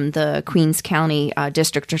retired from the Queens County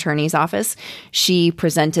District Attorney's Office. She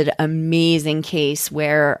presented an amazing case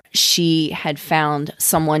where she had found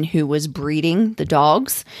someone who was breeding the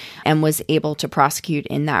dogs and was able to prosecute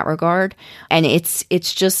in that regard. And it's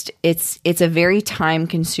a very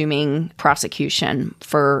time-consuming prosecution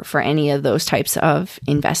for any of those types of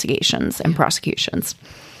investigations and prosecutions.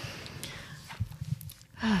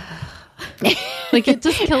 Like, it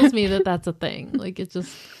just kills me that that's a thing. Like, it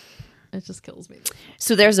just kills me.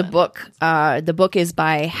 So there's a book. The book is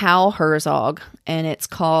by Hal Herzog, and it's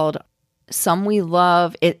called Some We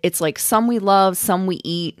Love. It's like Some We Love, Some We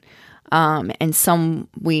Eat, and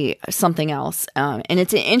something else. And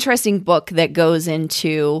it's an interesting book that goes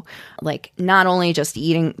into like not only just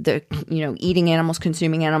eating animals,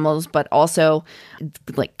 consuming animals, but also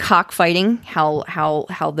like cockfighting,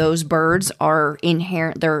 how those birds are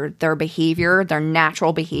inherent, their behavior, their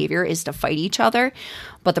natural behavior is to fight each other.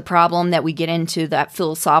 But the problem that we get into that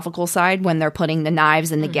philosophical side when they're putting the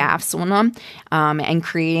knives and the gaffs on them, and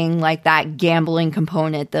creating like that gambling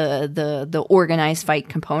component, the organized fight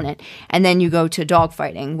component. And then you go to dog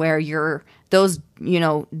fighting where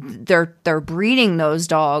they're breeding those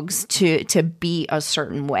dogs to be a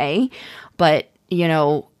certain way, but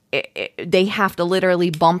they have to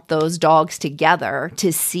literally bump those dogs together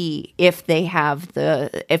to see if they have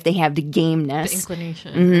the gameness, the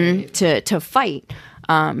inclination to fight.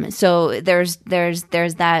 So there's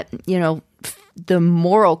that the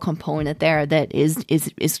moral component there that is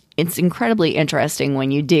it's incredibly interesting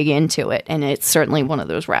when you dig into it, and it's certainly one of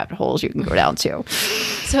those rabbit holes you can go down to.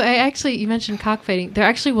 So you mentioned cockfighting. There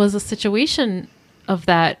actually was a situation of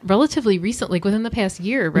that relatively recent, like within the past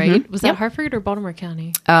year, right? Was that Hartford or Baltimore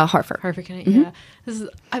County? Hartford. Hartford County, yeah.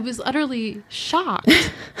 I was utterly shocked.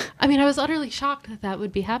 I mean, I was utterly shocked that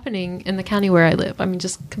would be happening in the county where I live. I mean,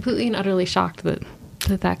 just completely and utterly shocked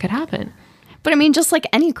that could happen. But I mean, just like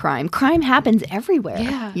any crime happens everywhere.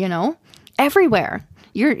 Yeah. You know? Everywhere.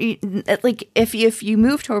 Like if you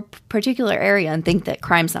move to a particular area and think that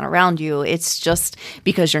crime's not around you, it's just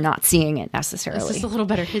because you're not seeing it necessarily. It's just a little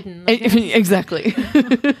better hidden. Exactly.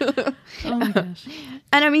 Oh my gosh.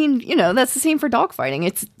 And I mean, you know, that's the same for dogfighting.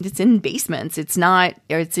 It's in basements. It's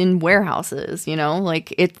in warehouses, you know,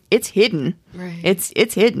 like it's hidden. Right.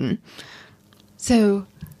 It's hidden. So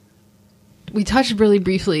we touched really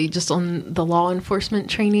briefly just on the law enforcement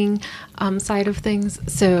training side of things.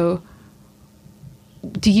 So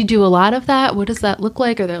do you do a lot of that? What does that look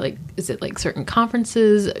like? Is it like certain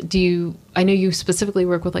conferences? I know you specifically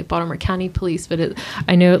work with like Baltimore County Police, but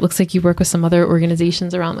I know it looks like you work with some other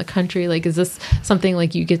organizations around the country. Like, is this something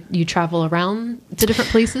like you travel around to different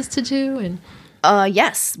places to do? And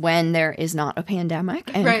yes, when there is not a pandemic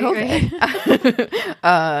and COVID.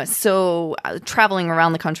 Right. So traveling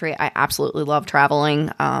around the country, I absolutely love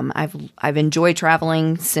traveling. I've enjoyed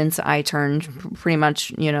traveling since I turned pretty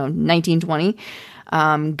much, 1920.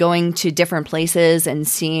 Going to different places and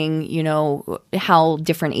seeing, how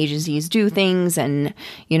different agencies do things and,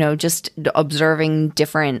 just observing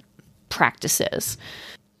different practices.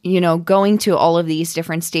 Going to all of these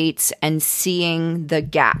different states and seeing the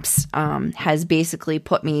gaps has basically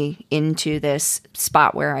put me into this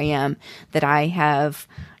spot where I am, that I have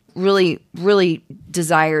really, really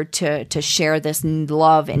desired to share this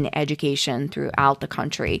love and education throughout the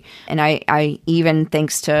country. And I even,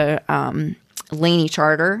 thanks to Lainey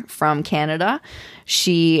Charter from Canada,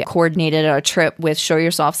 she coordinated a trip with Show Your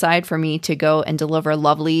Soft Side for me to go and deliver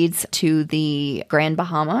love leads to the Grand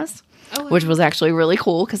Bahamas. Oh, wow. Which was actually really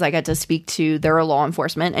cool because I got to speak to their law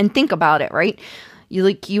enforcement and think about it, right?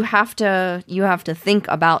 You have to think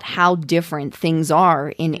about how different things are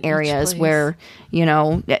in areas where,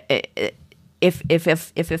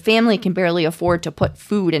 if a family can barely afford to put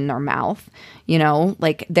food in their mouth,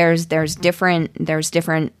 like there's different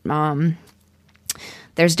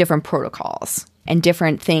protocols and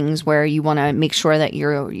different things where you want to make sure that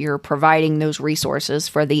you're providing those resources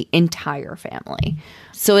for the entire family.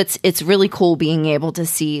 So it's really cool being able to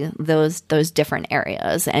see those different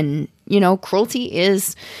areas. And cruelty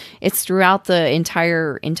it's throughout the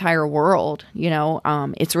entire world.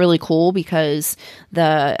 It's really cool because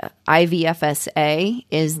the IVFSA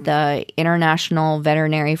is the International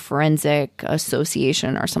Veterinary Forensic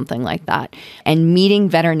Association or something like that. And meeting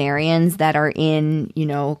veterinarians that are in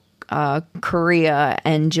Korea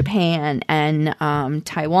and Japan and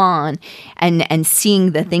Taiwan and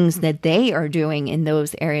seeing the things that they are doing in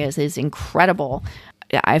those areas is incredible.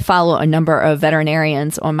 I follow a number of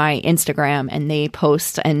veterinarians on my Instagram, and they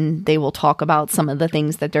post and they will talk about some of the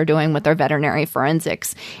things that they're doing with their veterinary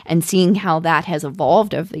forensics, and seeing how that has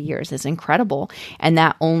evolved over the years is incredible. And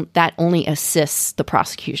that only assists the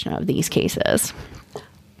prosecution of these cases.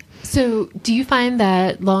 So do you find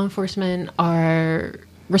that law enforcement are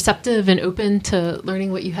receptive and open to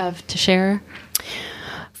learning what you have to share?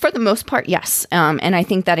 For the most part, yes. And I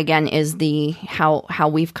think that, again, is how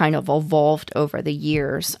we've kind of evolved over the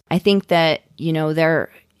years. I think that,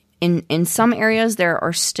 there in some areas, there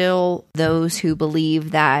are still those who believe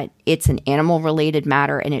that it's an animal-related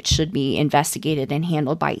matter and it should be investigated and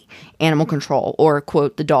handled by animal control, or,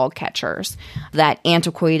 quote, the dog catchers. That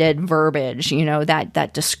antiquated verbiage, that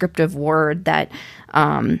descriptive word that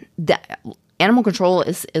animal control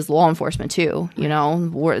is law enforcement too.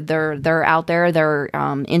 They're out there. They're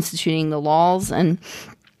instituting the laws and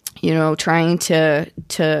trying to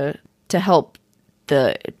help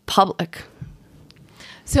the public.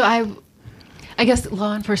 So I guess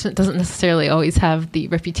law enforcement doesn't necessarily always have the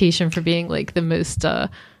reputation for being like the most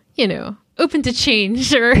open to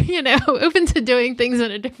change or open to doing things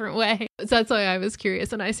in a different way. So that's why I was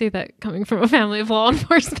curious, and I say that coming from a family of law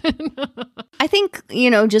enforcement. I think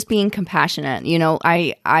just being compassionate.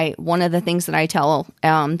 I one of the things that I tell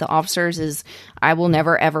the officers is I will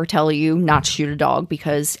never ever tell you not to shoot a dog,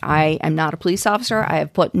 because I am not a police officer. I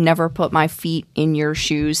have never put my feet in your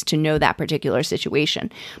shoes to know that particular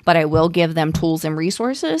situation, but I will give them tools and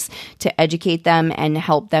resources to educate them and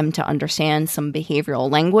help them to understand some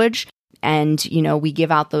behavioral language. And, we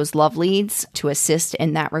give out those love leads to assist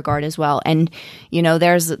in that regard as well. And,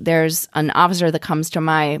 there's an officer that comes to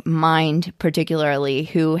my mind particularly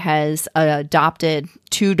who has adopted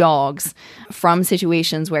 2 dogs from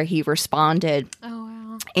situations where he responded. Oh,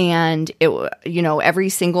 wow. And every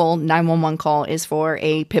single 911 call is for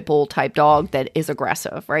a pit bull type dog that is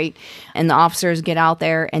aggressive, right? And the officers get out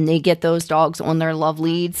there and they get those dogs on their love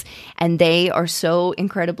leads, and they are so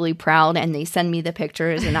incredibly proud, and they send me the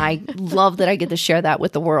pictures, and I love that I get to share that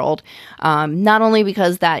with the world. Not only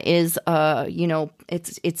because that is,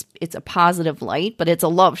 it's a positive light, but it's a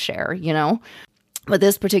love share, But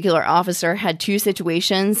this particular officer had 2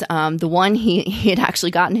 situations. The one, he had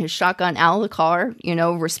actually gotten his shotgun out of the car,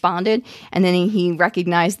 responded, and then he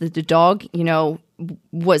recognized that the dog,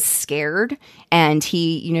 was scared, and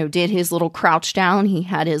he, did his little crouch down. He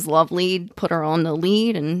had his love lead, put her on the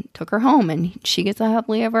lead, and took her home, and she gets a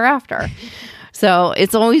happily ever after. So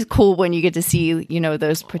it's always cool when you get to see,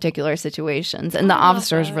 those particular situations, and the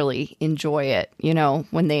officers really enjoy it,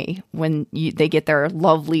 when they get their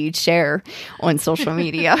love lead share on social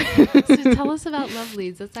media. So tell us about Love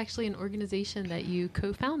Leads. That's actually an organization that you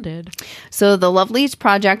co-founded. So the Love Leads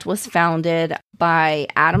Project was founded by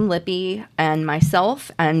Adam Lippy and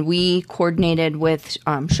myself, and we coordinated with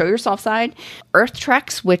Show Your Soft Side, Earth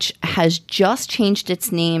Treks, which has just changed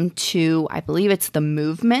its name to, I believe it's The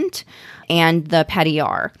Movement, and the Petty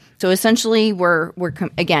R. So essentially, we're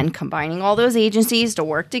combining all those agencies to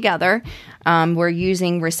work together. We're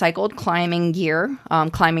using recycled climbing gear,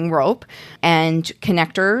 climbing rope, and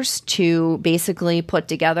connectors to basically put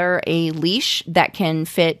together a leash that can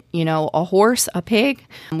fit, a horse, a pig.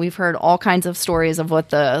 We've heard all kinds of stories of what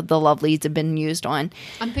the love leads have been used on.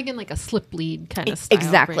 I'm thinking like a slip lead kind of style.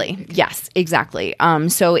 Exactly. Right? Yes, exactly.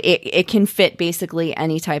 So it can fit basically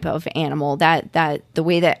any type of animal. That the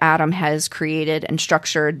way that Adam has created and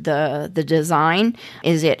structured the design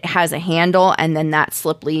is it has a handle and then that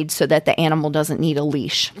slip lead so that the animal doesn't need a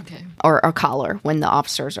leash or a collar when the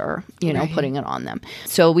officers are, putting it on them.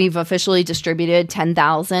 So we've officially distributed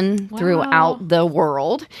 10,000 throughout the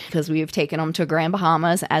world because we've taken them to Grand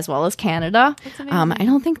Bahamas as well as Canada. I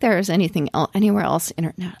don't think there's anything anywhere else.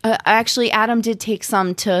 Actually, Adam did take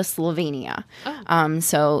some to Slovenia.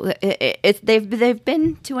 So they've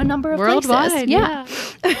been to a number of worldwide. Places. Yeah.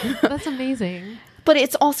 That's amazing. But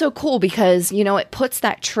it's also cool because, it puts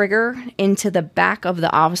that trigger into the back of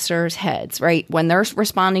the officers' heads, right? When they're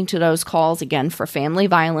responding to those calls, again, for family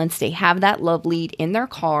violence, they have that love lead in their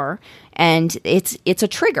car, and it's a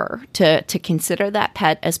trigger to consider that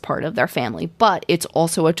pet as part of their family. But it's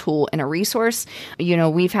also a tool and a resource.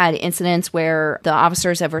 We've had incidents where the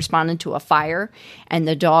officers have responded to a fire, and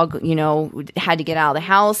the dog, had to get out of the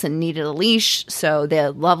house and needed a leash, so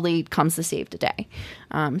the love lead comes to save the day.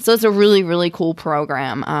 So it's a really, really cool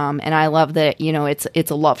program, and I love that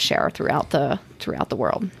it's a love share throughout the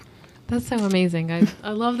world. That's so amazing. I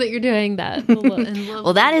love that you're doing that.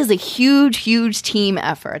 Well, that is a huge, huge team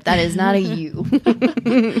effort. That is not a you.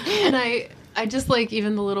 And I just like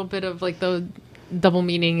even the little bit of like the double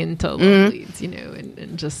meaning into love leads,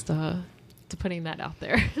 and just to putting that out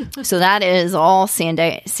there. So that is all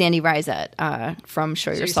Sandy Risette from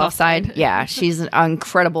Show Your Soft Side. Yeah, she's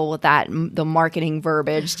incredible with that, the marketing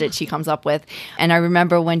verbiage that she comes up with. And I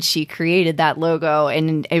remember when she created that logo,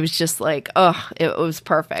 and it was just like, it was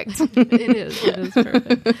perfect. It is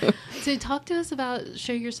perfect. So talk to us about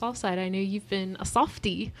Show Your Soft Side. I know you've been a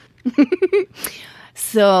softie.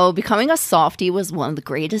 So becoming a softie was one of the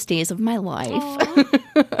greatest days of my life.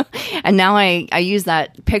 And now I use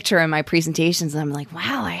that picture in my presentations, and I'm like,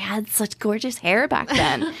 wow, I had such gorgeous hair back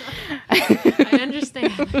then. I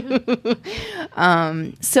understand.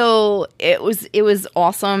 So it was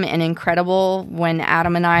awesome and incredible when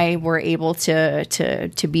Adam and I were able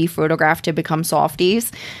to be photographed to become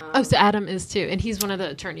softies. Oh, so Adam is too, and he's one of the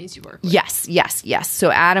attorneys you work with. Yes.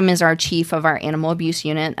 So Adam is our chief of our animal abuse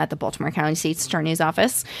unit at the Baltimore County State's Attorney's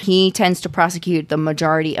Office. He tends to prosecute the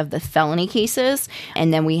majority of the felony cases,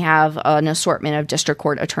 and then we have an assortment of district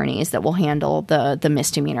court attorneys that will handle the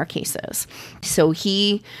misdemeanor cases. So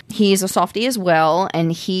he's a softie as well,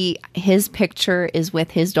 and his picture is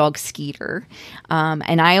with his dog Skeeter.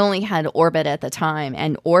 And I only had Orbit at the time,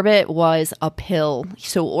 and Orbit was a pill.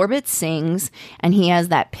 So Orbit sings, and he has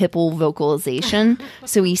that pitbull vocalization.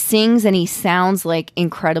 So he sings and he sounds like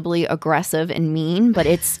incredibly aggressive and mean, but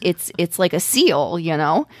it's like a seal,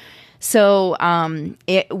 So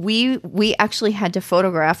we actually had to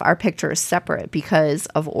photograph our pictures separate because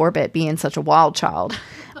of Orbit being such a wild child,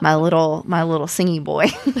 my little singy boy.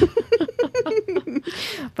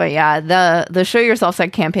 But yeah, the Show Yourself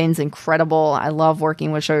Side campaign is incredible. I love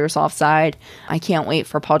working with Show Yourself Side. I can't wait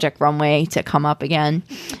for Project Runway to come up again.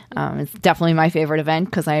 It's definitely my favorite event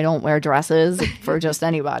because I don't wear dresses for just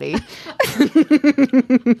anybody.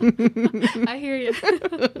 I hear you.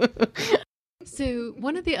 So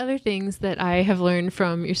one of the other things that I have learned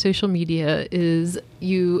from your social media is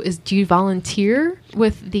do you volunteer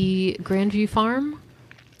with the Grandview Farm?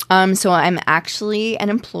 So I'm actually an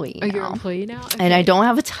employee now. Are you an employee now? Okay. And I don't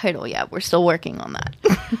have a title yet. We're still working on that.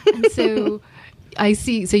 And so I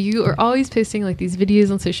see. So you are always posting like these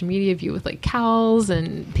videos on social media of you with like cows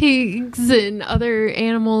and pigs and other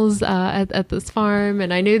animals at this farm.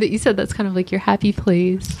 And I know that you said that's kind of like your happy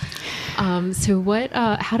place. So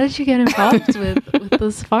how did you get involved with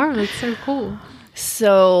this farm? That's so cool.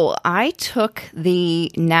 So I took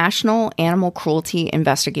the National Animal Cruelty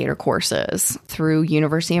Investigator courses through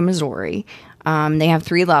University of Missouri. They have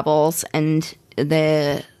 3 levels, and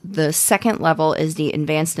the second level is the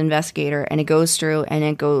Advanced Investigator, and it goes through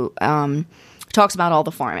and talks about all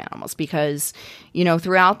the farm animals because,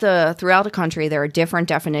 throughout the country, there are different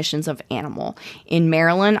definitions of animal. In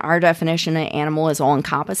Maryland, our definition of animal is all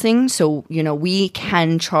encompassing. So, we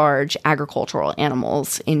can charge agricultural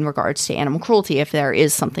animals in regards to animal cruelty if there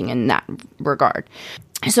is something in that regard.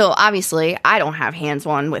 So obviously, I don't have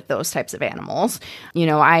hands-on with those types of animals.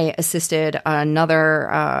 I assisted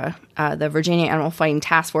the Virginia Animal Fighting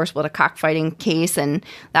Task Force with a cockfighting case, and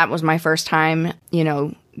that was my first time,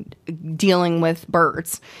 dealing with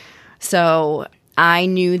birds. So I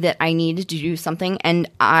knew that I needed to do something, and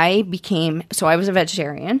I was a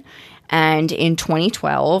vegetarian, and in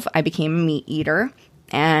 2012, I became a meat eater,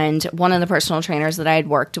 and one of the personal trainers that I had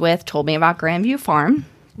worked with told me about Grandview Farm.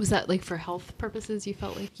 Was that like for health purposes you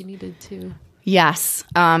felt like you needed to? Yes.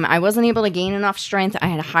 I wasn't able to gain enough strength. I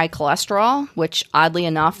had high cholesterol, which oddly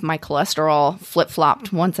enough, my cholesterol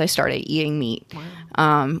flip-flopped once I started eating meat,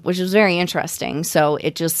 which was very interesting. So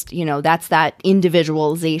it just, that's that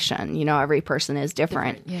individualization. Every person is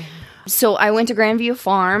different. Yeah. So I went to Grandview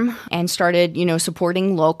Farm and started,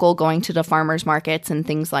 supporting local, going to the farmers markets and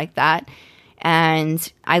things like that.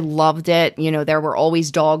 And I loved it. There were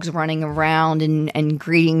always dogs running around and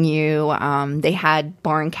greeting you. They had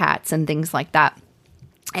barn cats and things like that.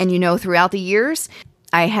 And, throughout the years,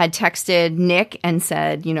 I had texted Nick and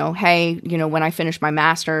said, hey, when I finish my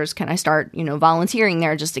master's, can I start, volunteering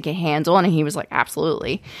there just to get hands on? And he was like,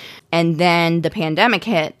 absolutely. And then the pandemic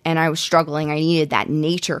hit and I was struggling. I needed that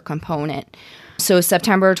nature component. So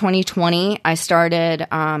September 2020, I started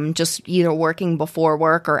just either working before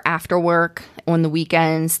work or after work on the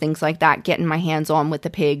weekends, things like that, getting my hands on with the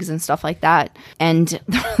pigs and stuff like that. And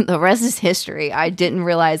the rest is history. I didn't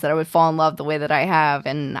realize that I would fall in love the way that I have.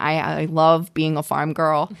 And I love being a farm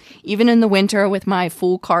girl, even in the winter with my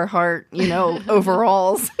full Carhartt,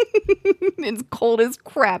 overalls. It's cold as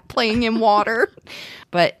crap playing in water.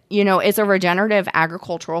 But, it's a regenerative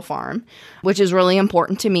agricultural farm, which is really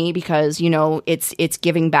important to me because, it's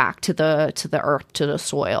giving back to the earth, to the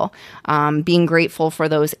soil, being grateful for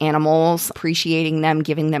those animals, appreciating them,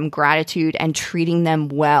 giving them gratitude, and treating them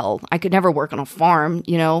well. I could never work on a farm,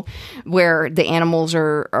 where the animals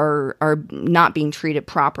are not being treated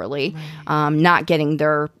properly, right. Not getting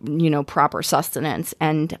their, proper sustenance.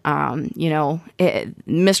 And,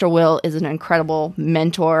 Mr. Will is an incredible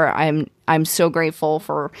mentor. I'm so grateful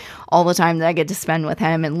for all the time that I get to spend with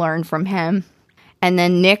him and learn from him. And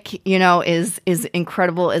then Nick, is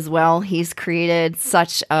incredible as well. He's created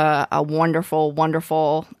such a wonderful,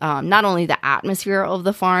 wonderful, not only the atmosphere of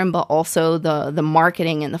the farm, but also the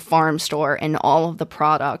marketing and the farm store and all of the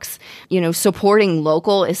products. Supporting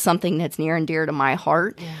local is something that's near and dear to my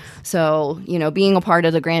heart. Yes. So, being a part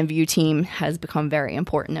of the Grandview team has become very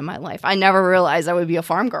important in my life. I never realized I would be a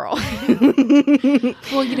farm girl.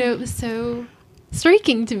 Well, it was so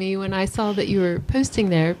striking to me when I saw that you were posting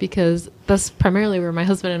there because that's primarily where my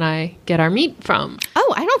husband and I get our meat from.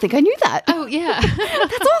 Oh, I don't think I knew that. Oh, yeah.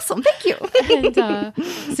 That's awesome. Thank you. And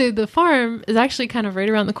so the farm is actually kind of right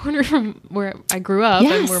around the corner from where I grew up.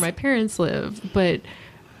 Yes. And where my parents live. But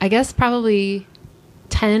I guess probably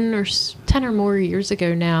 10 or more years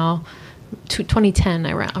ago now, 2010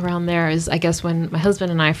 around there is, I guess, when my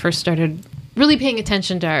husband and I first started really paying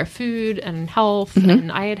attention to our food and health. Mm-hmm.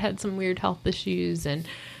 And I had some weird health issues and,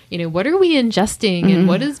 what are we ingesting and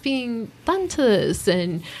what is being done to this?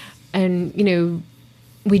 And,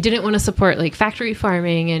 we didn't want to support like factory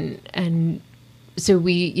farming. And so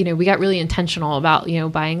we got really intentional about,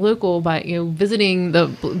 buying local, but,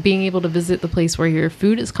 being able to visit the place where your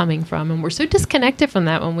food is coming from. And we're so disconnected from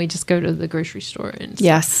that when we just go to the grocery store. And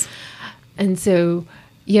yes. And so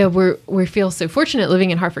yeah, we feel so fortunate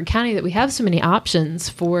living in Harford County that we have so many options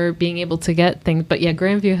for being able to get things. But yeah,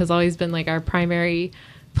 Grandview has always been like our primary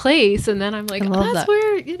place. And then I'm like, that's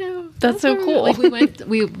where, you know, that's so cool. Like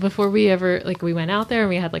before we ever, like we went out there and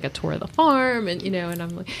we had like a tour of the farm and, you know, and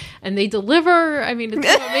I'm like, and they deliver. I mean, it's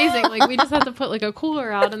so amazing. Like we just have to put like a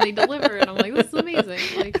cooler out and they deliver. And I'm like, this is amazing.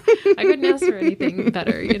 Like I couldn't ask for anything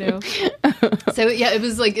better, you know? So yeah, it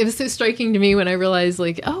was so striking to me when I realized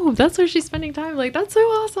like, oh, that's where she's spending time. Like, that's so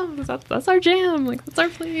awesome. That's our jam. Like, that's our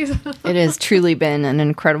place. It has truly been an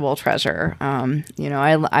incredible treasure. You know,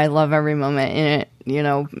 I love every moment in it. You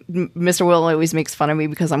know, Mr. Will always makes fun of me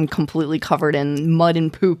because I'm completely covered in mud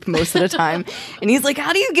and poop most of the time. And he's like,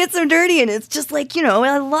 how do you get so dirty? And it's just like, you know,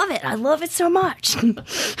 I love it. I love it so much.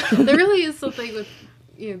 There really is something with,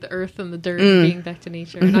 you know, the earth and the dirt being back to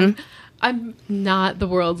nature. And I'm not the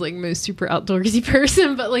world's like most super outdoorsy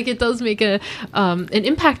person, but like it does make an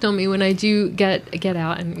impact on me when I do get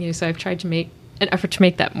out. And, you know, so I've tried to make an effort to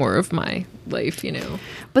make that more of my life, you know.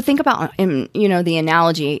 But think about, you know, the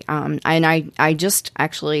analogy, and I just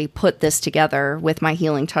actually put this together with my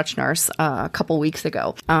healing touch nurse a couple weeks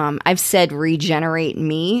ago. I've said regenerate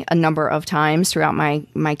me a number of times throughout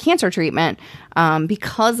my cancer treatment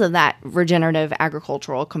because of that regenerative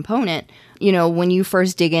agricultural component. You know, when you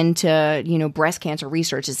first dig into, you know, breast cancer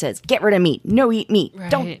research, it says, get rid of meat, no eat meat, right.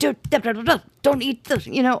 don't eat this,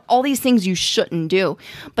 you know, all these things you shouldn't do.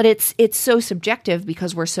 But it's so subjective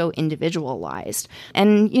because we're so individualized.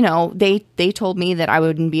 And, you know, they told me that I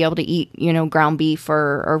wouldn't be able to eat, you know, ground beef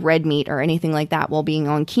or red meat or anything like that while being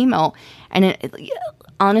on chemo. And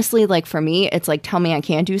honestly, like for me, it's like, tell me I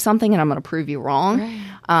can't do something and I'm going to prove you wrong.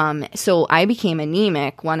 Right. So I became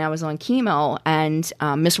anemic when I was on chemo, and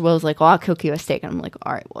Mr. Will was like, well, I'll cook you a steak. And I'm like,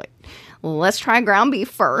 all right, well, let's try ground beef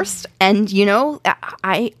first. And, you know,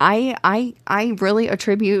 I really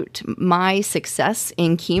attribute my success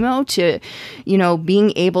in chemo to, you know,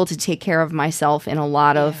 being able to take care of myself in a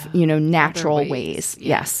lot of, you know, natural ways.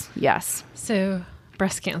 Yeah. Yes. So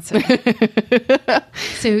breast cancer.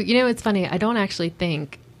 So, you know, it's funny. I don't actually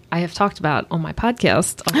think I have talked about on my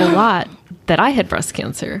podcast a whole lot that I had breast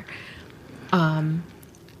cancer.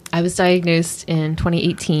 I was diagnosed in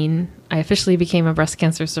 2018. I officially became a breast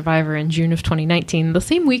cancer survivor in June of 2019, the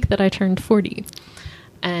same week that I turned 40.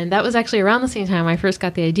 And that was actually around the same time I first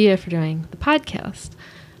got the idea for doing the podcast.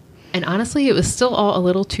 And honestly, it was still all a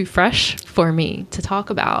little too fresh for me to talk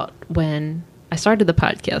about when I started the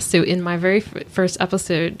podcast. So in my very first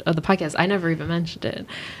episode of the podcast, I never even mentioned it.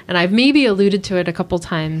 And I've maybe alluded to it a couple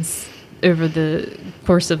times over the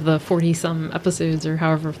course of the 40-some episodes, or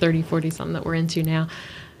however 30, 40-some that we're into now.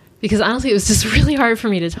 Because honestly, it was just really hard for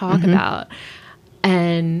me to talk about.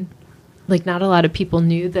 And like, not a lot of people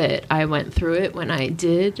knew that I went through it when I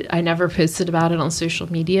did. I never posted about it on social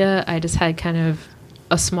media. I just had kind of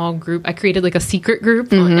a small group. I created like a secret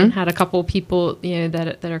group and had a couple people, you know,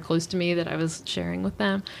 that are close to me that I was sharing with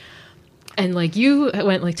them. And like, you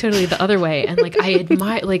went like totally the other way. And like, I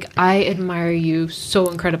admire you so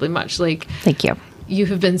incredibly much. Like, thank you. You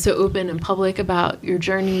have been so open and public about your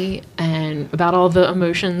journey and about all the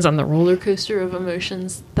emotions on the roller coaster of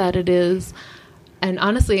emotions that it is. And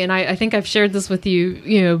honestly, and I think I've shared this with you,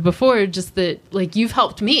 you know, before, just that like you've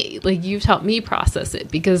helped me process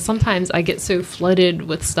it, because sometimes I get so flooded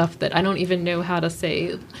with stuff that I don't even know how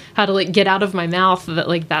to like get out of my mouth that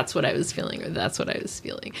like, that's what I was feeling, or that's what I was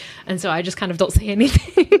feeling. And so I just kind of don't say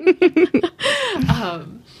anything.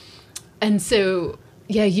 And so,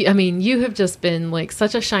 yeah, you have just been like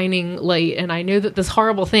such a shining light. And I know that this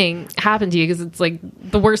horrible thing happened to you because it's like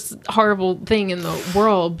the worst horrible thing in the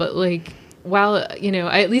world. But like, while, you know,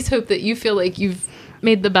 I at least hope that you feel like you've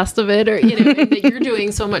made the best of it, or, you know, and that you're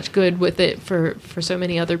doing so much good with it for so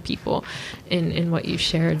many other people in what you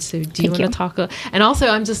shared. So do you want to talk? And also,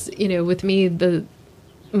 I'm just, you know, with me,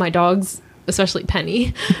 my dogs, especially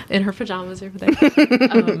Penny in her pajamas over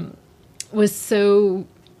there, was so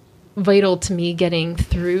vital to me getting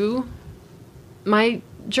through my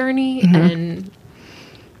journey. And,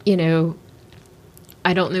 you know,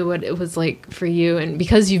 I don't know what it was like for you, and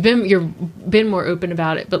because you've been more open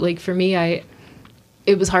about it, but like for me,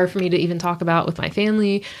 it was hard for me to even talk about with my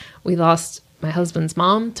family. We lost my husband's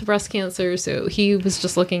mom to breast cancer, so he was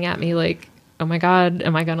just looking at me like, oh my God,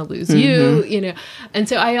 am I going to lose you? You know? And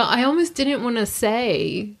so I almost didn't want to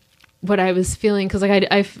say what I was feeling, because like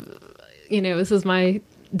I, you know, this is my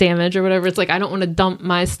damage or whatever. It's like, I don't want to dump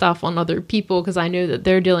my stuff on other people because I know that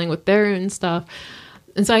they're dealing with their own stuff.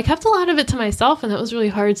 And so I kept a lot of it to myself, and that was really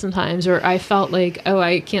hard sometimes, or I felt like, oh,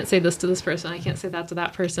 I can't say this to this person. I can't say that to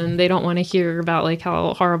that person. They don't want to hear about like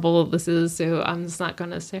how horrible this is. So I'm just not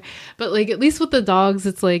going to say, but like, at least with the dogs,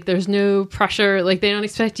 it's like, there's no pressure. Like they don't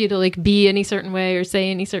expect you to like be any certain way or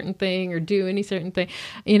say any certain thing or do any certain thing,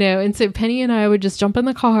 you know? And so Penny and I would just jump in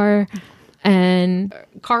the car, and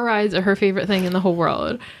car rides are her favorite thing in the whole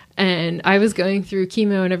world. And I was going through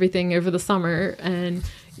chemo and everything over the summer, and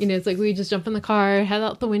you know, it's like we just jump in the car, head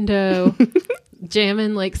out the window,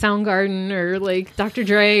 jamming like Soundgarden or like Dr.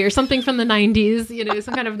 Dre or something from the 90s, you know,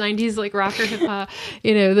 some kind of 90s like rock or hip hop,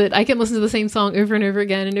 you know, that I can listen to the same song over and over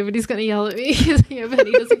again and nobody's going to yell at me because, you know,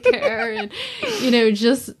 Penny doesn't care. And, you know,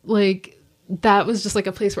 just like that was just like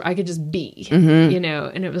a place where I could just be, you know,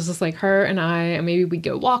 and it was just like her and I, and maybe we'd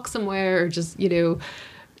go walk somewhere or just, you know,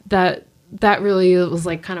 that really was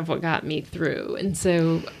like kind of what got me through. And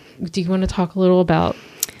so do you want to talk a little about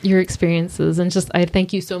your experiences? And just, I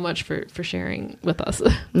thank you so much for sharing with us.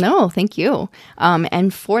 No, thank you.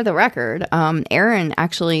 And for the record, Erin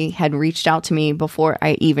actually had reached out to me before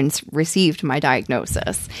I even received my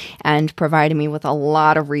diagnosis and provided me with a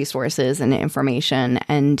lot of resources and information.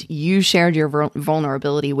 And you shared your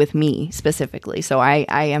vulnerability with me specifically. So I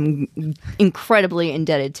am incredibly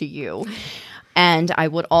indebted to you. And I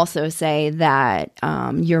would also say that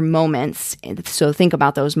your moments, so think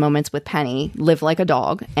about those moments with Penny, live like a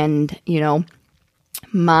dog. And, you know,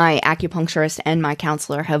 my acupuncturist and my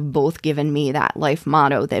counselor have both given me that life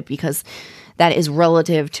motto, that because that is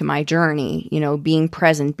relative to my journey, you know, being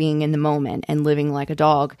present, being in the moment and living like a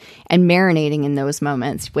dog and marinating in those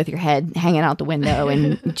moments with your head hanging out the window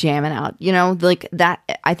and jamming out, you know, like that.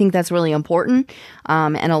 I think that's really important.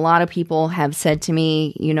 And a lot of people have said to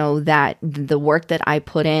me, you know, that the work that I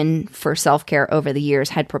put in for self-care over the years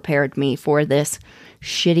had prepared me for this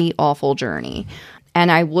shitty, awful journey.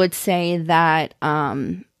 And I would say that,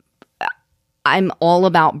 I'm all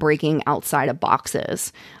about breaking outside of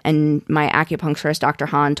boxes. And my acupuncturist, Dr.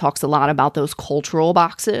 Han, talks a lot about those cultural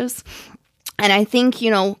boxes. And I think,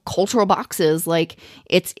 you know, cultural boxes, like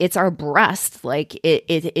it's our breast, like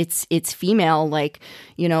it's female, like,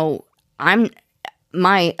 you know, my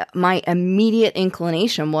immediate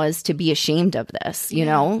inclination was to be ashamed of this, you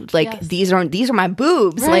know, like yes. these are my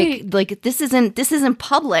boobs. Right. Like this isn't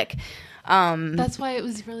public. That's why it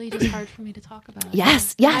was really just hard for me to talk about.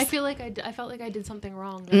 Yes. I feel like I felt like I did something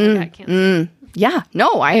wrong when I got cancer. Yeah,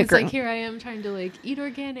 no, I agree. It's like, here I am trying to like eat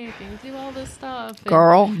organic and do all this stuff. And,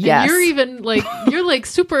 Girl, yes. And you're even like, you're like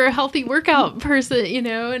super healthy workout person, you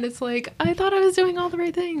know, and it's like, I thought I was doing all the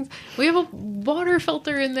right things. We have a water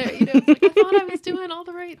filter in there, you know, it's like, I thought I was doing all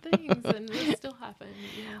the right things and it still happened.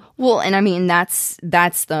 You know? Well, and I mean, that's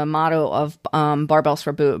the motto of Barbells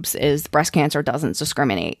for Boobs is breast cancer doesn't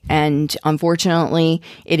discriminate. And unfortunately,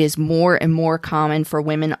 it is more and more common for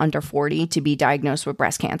women under 40 to be diagnosed with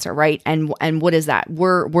breast cancer, right? And what is that?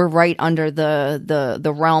 We're right under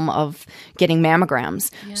the realm of getting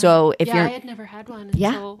mammograms. Yeah. So if you're, I had never had one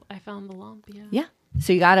until I found the lump. Yeah.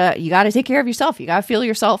 So you gotta take care of yourself. You gotta feel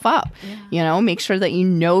yourself up. Yeah. You know, make sure that you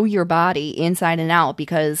know your body inside and out,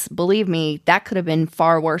 because believe me, that could have been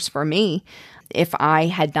far worse for me if I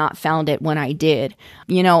had not found it when I did,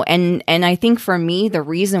 you know, and I think for me, the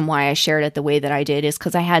reason why I shared it the way that I did is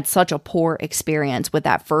because I had such a poor experience with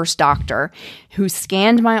that first doctor who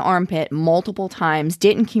scanned my armpit multiple times,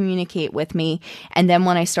 didn't communicate with me, and then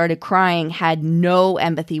when I started crying, had no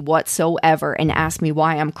empathy whatsoever and asked me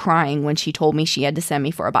why I'm crying when she told me she had to send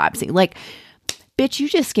me for a biopsy. Like, bitch, you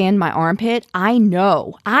just scanned my armpit. I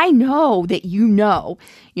know that you know.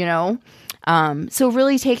 So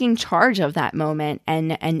really taking charge of that moment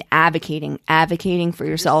and advocating for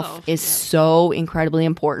yourself is so incredibly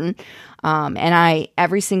important. And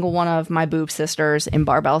every single one of my boob sisters in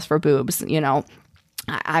Barbells for Boobs, you know,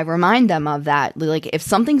 I remind them of that. Like, if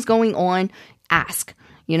something's going on, ask.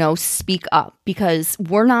 You know, speak up, because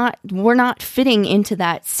we're not fitting into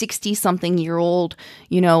that 60-something-year-old,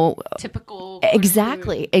 you know, typical.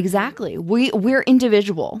 Exactly. We're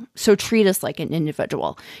individual, so treat us like an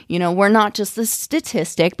individual. You know, we're not just a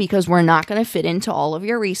statistic, because we're not going to fit into all of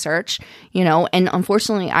your research. You know, and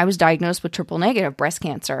unfortunately, I was diagnosed with triple negative breast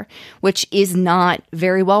cancer, which is not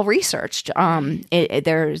very well researched.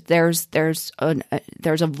 There's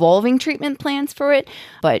evolving treatment plans for it,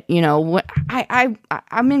 but you know,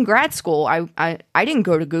 I'm in grad school. I didn't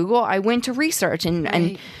go to Google. I went to research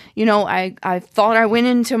and you know, I thought I went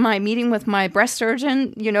into my meeting with my breast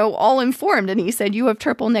surgeon, you know, all informed, and he said, "You have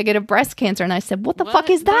triple negative breast cancer." And I said, what the fuck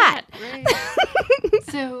is that? Right.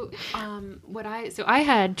 So, I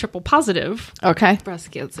had triple positive okay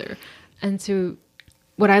breast cancer. And so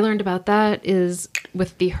what I learned about that is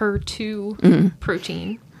with the HER2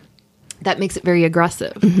 protein, that makes it very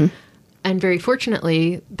aggressive. And very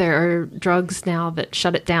fortunately, there are drugs now that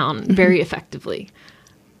shut it down very effectively.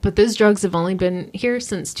 But those drugs have only been here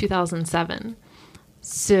since 2007.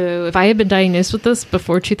 So if I had been diagnosed with this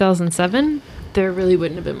before 2007, there really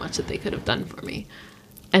wouldn't have been much that they could have done for me.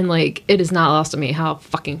 And like, it is not lost on me how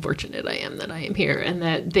fucking fortunate I am that I am here, and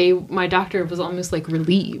that my doctor was almost like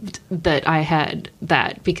relieved that I had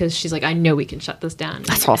that, because she's like, I know we can shut this down.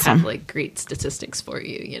 That's awesome. Have like great statistics for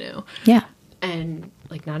you, you know? Yeah. And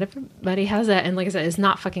like, not everybody has that. And like I said, it's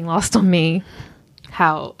not fucking lost on me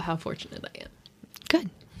how fortunate I am. Good.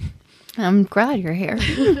 I'm glad you're here.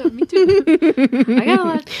 Me too. I got a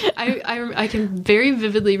lot. I can very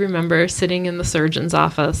vividly remember sitting in the surgeon's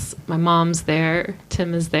office. My mom's there.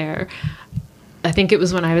 Tim is there. I think it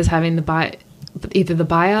was when I was having either the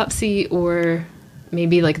biopsy or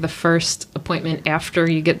maybe like the first appointment after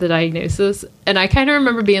you get the diagnosis. And I kind of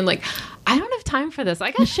remember being like, I don't have time for this.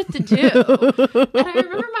 I got shit to do. And I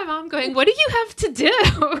remember my mom going, what do you have to do?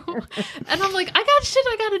 And I'm like, I got shit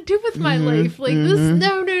I got to do with my life. Like this,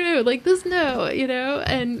 no. Like this, no, you know?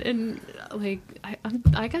 And like,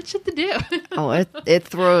 I got shit to do. Oh, it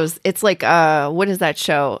throws. It's like, what is that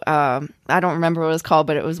show? I don't remember what it was called,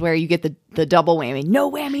 but it was where you get the double whammy.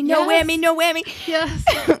 No whammy, no Yes. whammy, no whammy. Yes.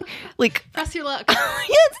 Like, Press your luck.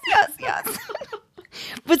 yes.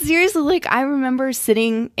 But seriously, like, I remember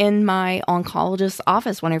sitting in my oncologist's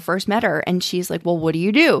office when I first met her, and she's like, well, what do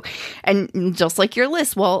you do? And just like your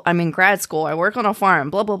list, well, I'm in grad school, I work on a farm,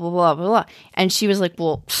 blah, blah, blah, blah, blah, blah. And she was like,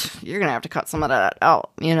 well, you're going to have to cut some of that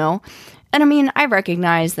out, you know? And I mean, I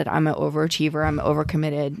recognize that I'm an overachiever, I'm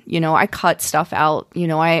overcommitted. You know, I cut stuff out. You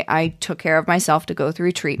know, I took care of myself to go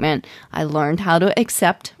through treatment. I learned how to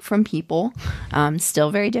accept from people.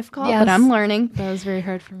 Still very difficult, Yes. but I'm learning. That was very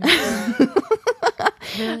hard for me.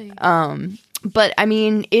 Really? But I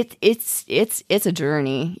mean, it's a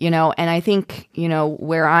journey, you know, and I think, you know,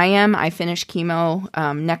 where I am, I finish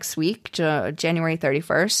chemo next week. January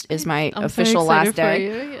 31st is my I'm so official last excited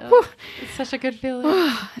day. for you. Yeah. It's such a good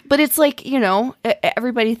feeling. But it's like, you know,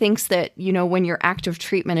 everybody thinks that, you know, when your active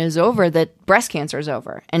treatment is over, that breast cancer is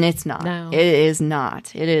over, and it's not. No. It is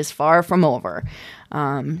not. It is far from over.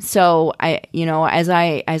 So I, you know, as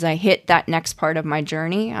I hit that next part of my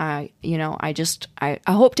journey, I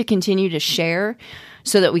hope to continue to share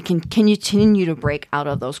so that we can continue to break out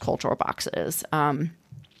of those cultural boxes.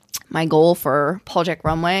 My goal for Paul Jack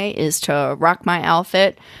Runway is to rock my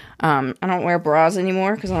outfit. I don't wear bras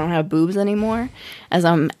anymore because I don't have boobs anymore, as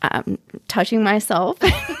I'm touching myself.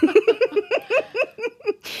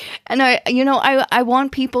 And I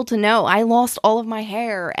want people to know I lost all of my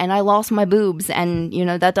hair and I lost my boobs, and, you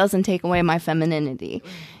know, that doesn't take away my femininity.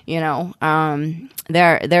 You know,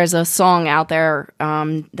 there's a song out there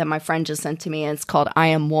that my friend just sent to me, and it's called I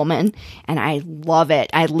Am Woman, and I love it.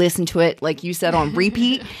 I listen to it, like you said, on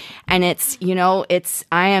repeat, and it's, you know, it's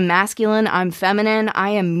I am masculine, I'm feminine,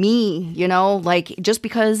 I am me, you know, like, just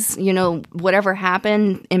because, you know, whatever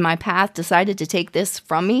happened in my path decided to take this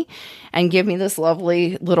from me and give me this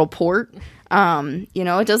lovely little port, you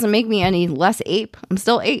know, it doesn't make me any less ape. I'm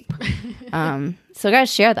still ape. So I gotta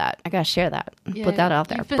share that. Yeah, Put that out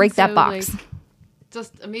there. you've been Break that so, box. like,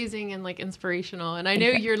 just amazing and like inspirational. And I know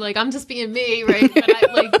you're like, I'm just being me, right? But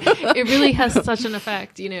I like, it really has such an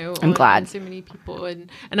effect, you know. I'm glad. on so many people,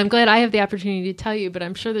 and I'm glad I have the opportunity to tell you. But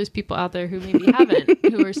I'm sure there's people out there who maybe haven't,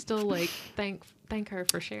 who are still like, thank her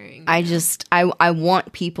for sharing. I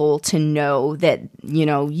want people to know that, you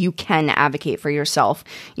know, you can advocate for yourself.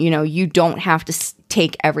 You know, you don't have to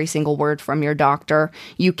take every single word from your doctor.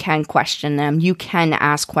 You can question them. You can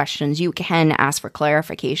ask questions. You can ask for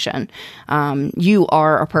clarification. You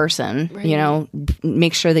are a person, Right. you know,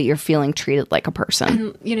 make sure that you're feeling treated like a person.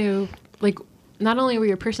 And, you know, like, not only are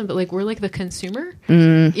we a person, but like, we're like the consumer,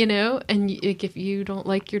 you know, and like, if you don't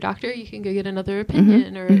like your doctor, you can go get another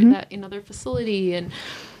opinion or that another facility. And,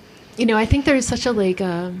 you know, I think there's such a like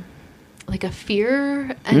a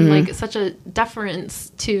fear and like such a deference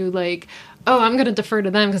to like, oh, I'm going to defer to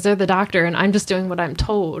them because they're the doctor and I'm just doing what I'm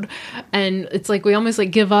told. And it's like, we almost like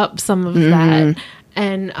give up some of that.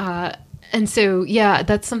 And so, yeah,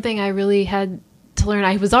 that's something I really had to learn.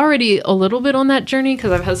 I was already a little bit on that journey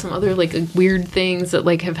because I've had some other like weird things that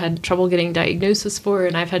like have had trouble getting diagnosis for,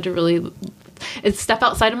 and I've had to really step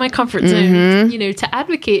outside of my comfort zone, you know, to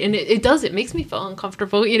advocate. And it makes me feel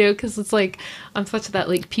uncomfortable, you know, because it's like I'm such that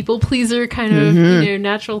like people pleaser kind of, you know,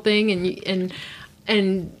 natural thing,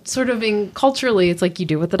 and sort of culturally, it's like you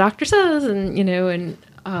do what the doctor says, and you know, and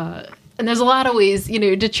there's a lot of ways, you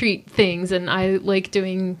know, to treat things, and I like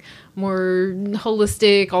doing more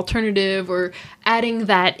holistic alternative, or adding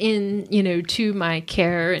that in, to my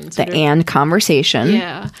care and The and conversation.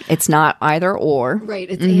 Yeah. It's not either or. Right.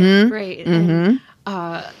 It's and, right.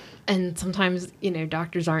 And sometimes,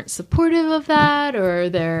 doctors aren't supportive of that, or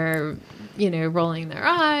they're, rolling their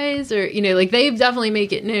eyes, or, they definitely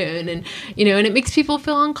make it known, and, and it makes people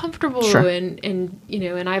feel uncomfortable. Sure.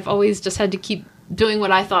 And I've always just had to keep doing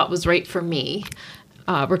what I thought was right for me,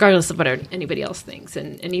 regardless of what anybody else thinks.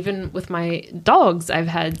 And even with my dogs, I've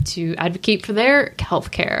had to advocate for their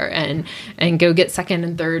health care and go get second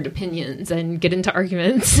and third opinions and get into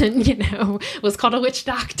arguments, and, was called a witch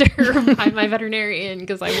doctor by my veterinarian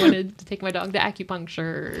because I wanted to take my dog to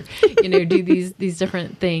acupuncture, or, do these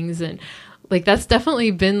different things. And that's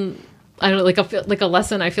definitely been, I don't know, like a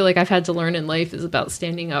lesson I feel like I've had to learn in life is about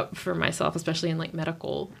standing up for myself, especially in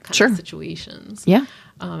medical kind of situations. Yeah.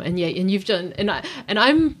 And you've done,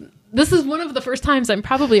 this is one of the first times I'm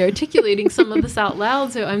probably articulating some of this out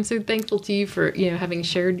loud. So I'm so thankful to you for, having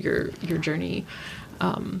shared your journey.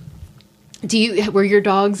 Were your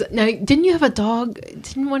dogs, now, didn't you have a dog?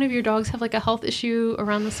 Didn't one of your dogs have a health issue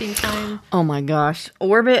around the same time? Oh my gosh.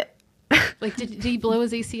 Orbit. Did he blow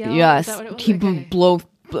his ACL? Yes. Is that what it was? He Okay. blah,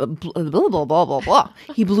 blah, blah, blah, blah, blah.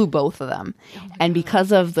 He blew both of them. And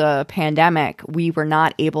because of the pandemic, we were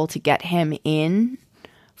not able to get him in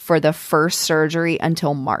for the first surgery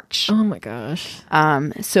until March. Oh my gosh.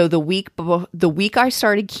 So the week I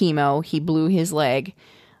started chemo, he blew his leg.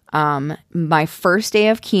 My first day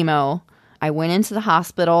of chemo, I went into the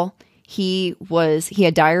hospital. He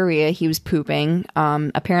had diarrhea. He was pooping.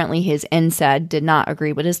 Apparently his NSAID did not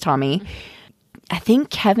agree with his tummy. I think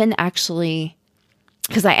Kevin actually,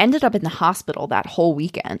 because I ended up in the hospital that whole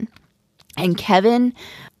weekend, and Kevin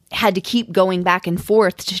had to keep going back and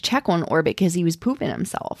forth to check on Orbit because he was pooping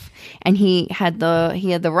himself, and he had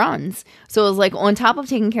the runs. So it was on top of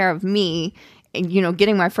taking care of me,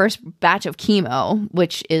 getting my first batch of chemo,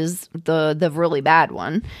 which is the really bad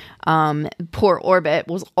one. Poor Orbit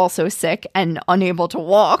was also sick and unable to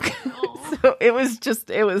walk. So it was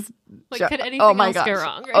could anything else go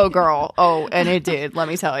wrong? Right? Oh, girl. Oh, and it did. Let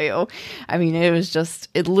me tell you. I mean, it was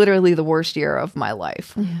literally the worst year of my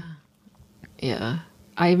life. Yeah.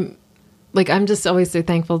 I'm just always so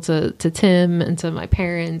thankful to Tim and to my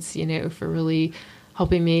parents, for really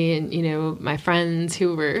helping me, and, my friends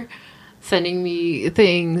who were sending me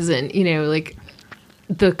things, and,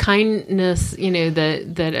 the kindness,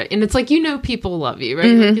 that, and it's people love you, right?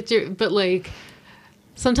 Mm-hmm. But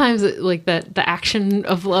sometimes that the action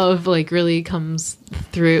of love really comes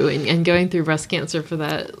through, and going through breast cancer for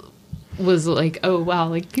that was oh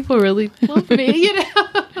wow, people really love me,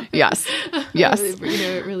 Yes.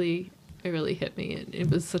 It really hit me, and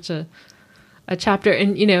it was such a chapter,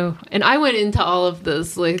 and and I went into all of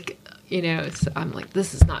this so I'm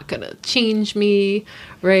this is not gonna change me,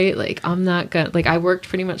 right? I'm not gonna, I worked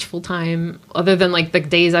pretty much full time other than the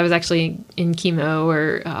days I was actually in chemo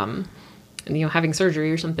or having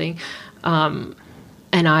surgery or something.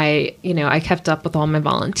 And I kept up with all my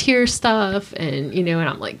volunteer stuff, and, and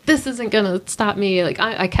I'm this isn't going to stop me.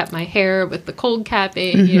 I kept my hair with the cold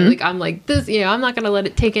capping, I'm this, I'm not going to let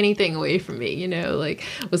it take anything away from me,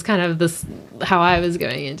 was kind of this, how I was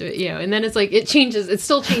going into it, and then it's it changes, it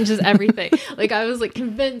still changes everything. I was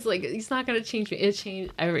convinced, it's not going to change me. It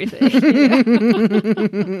changed everything.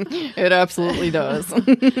 It absolutely does.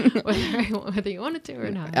 whether you want it to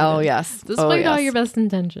or not. Oh, yes. Despite all your best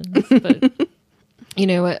intentions, but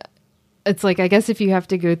it's I guess if you have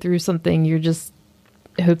to go through something, you just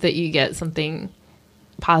hope that you get something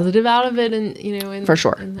positive out of it, and for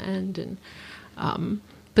sure in the end. And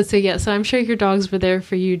but so I'm sure your dogs were there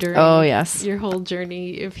for you during your whole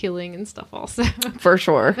journey of healing and stuff also. For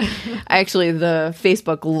sure. Actually, the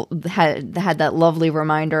Facebook had that lovely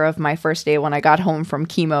reminder of my first day when I got home from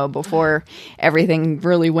chemo before everything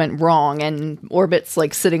really went wrong, and Orbit's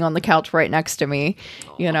sitting on the couch right next to me,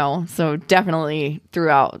 so definitely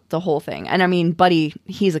throughout the whole thing. And I mean, Buddy,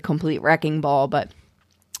 he's a complete wrecking ball, but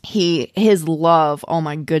his love, oh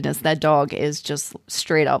my goodness, that dog is just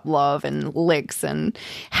straight up love and licks and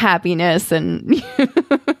happiness and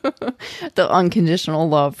the unconditional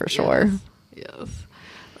love for sure. Yes.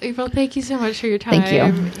 April, thank you so much for your time.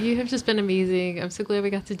 Thank you. You have just been amazing. I'm so glad we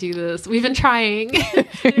got to do this. We've been trying and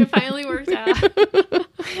it finally worked out.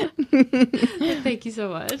 Thank you so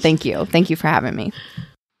much. Thank you. Thank you for having me.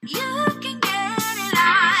 You can get it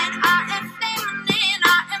on. I am feminine,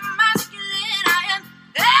 I am masculine, I am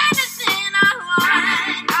anything I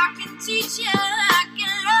want. I can teach you, I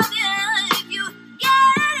can love you if you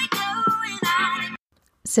get it going on.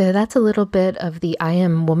 So that's a little bit of the I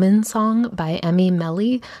Am Woman song by Emmy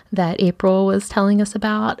Melly that April was telling us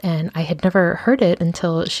about. And I had never heard it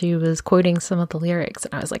until she was quoting some of the lyrics.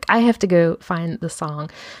 And I was like, I have to go find the song.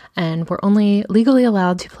 And we're only legally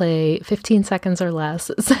allowed to play 15 seconds or less.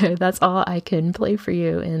 So that's all I can play for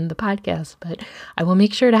you in the podcast. But I will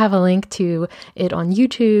make sure to have a link to it on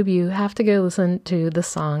YouTube. You have to go listen to the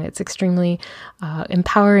song. It's extremely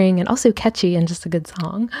empowering and also catchy and just a good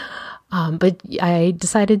song. But I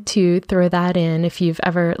decided to throw that in. If you've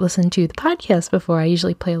ever listened to the podcast before, I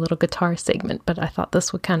usually play a little guitar segment, but I thought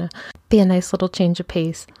this would kind of be a nice little change of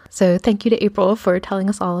pace. So thank you to April for telling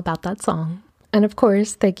us all about that song. And of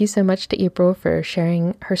course, thank you so much to April for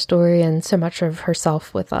sharing her story and so much of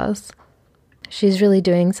herself with us. She's really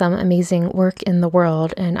doing some amazing work in the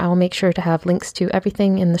world, and I will make sure to have links to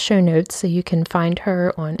everything in the show notes so you can find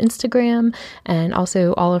her on Instagram and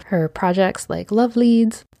also all of her projects like Love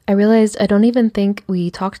Leads. I realized I don't even think we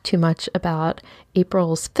talked too much about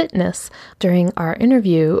April's fitness during our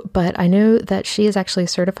interview, but I know that she is actually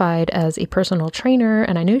certified as a personal trainer,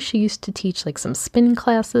 and I know she used to teach like some spin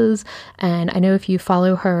classes, and I know if you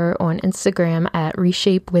follow her on Instagram at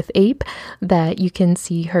Reshape with Ape, that you can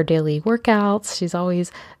see her daily workouts. She's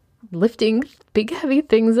always lifting big heavy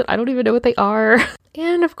things that I don't even know what they are.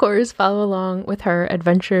 And of course, follow along with her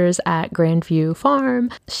adventures at Grandview Farm.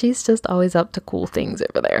 She's just always up to cool things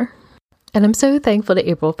over there. And I'm so thankful to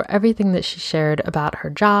April for everything that she shared about her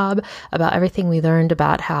job, about everything we learned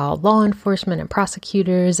about how law enforcement and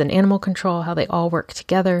prosecutors and animal control, how they all work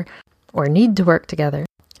together or need to work together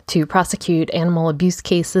to prosecute animal abuse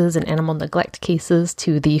cases and animal neglect cases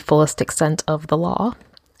to the fullest extent of the law.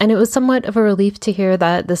 And it was somewhat of a relief to hear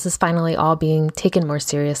that this is finally all being taken more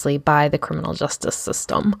seriously by the criminal justice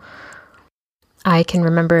system. I can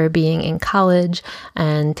remember being in college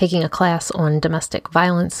and taking a class on domestic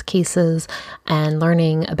violence cases and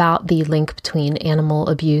learning about the link between animal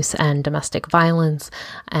abuse and domestic violence.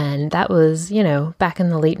 And that was, back in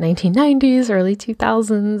the late 1990s, early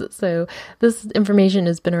 2000s. So this information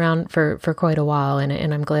has been around for quite a while.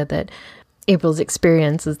 And I'm glad that April's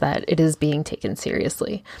experience is that it is being taken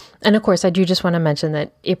seriously. And of course, I do just want to mention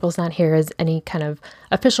that April's not here as any kind of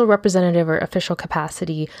official representative or official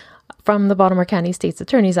capacity from the Baltimore County State's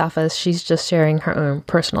Attorney's Office. She's just sharing her own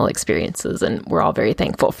personal experiences, and we're all very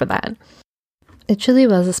thankful for that. It truly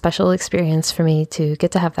was a special experience for me to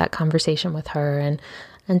get to have that conversation with her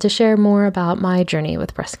and to share more about my journey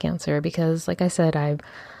with breast cancer, because like I said,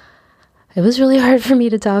 it was really hard for me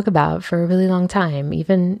to talk about for a really long time,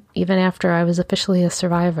 even after I was officially a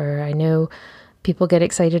survivor. I know people get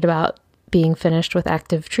excited about being finished with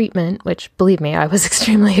active treatment, which, believe me, I was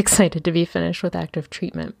extremely excited to be finished with active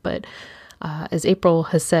treatment. But as April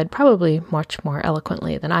has said, probably much more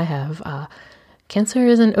eloquently than I have, cancer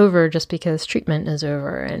isn't over just because treatment is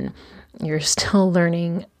over, and you're still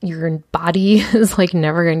learning. Your body is like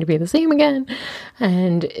never going to be the same again,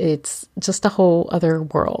 and it's just a whole other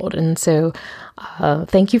world. And so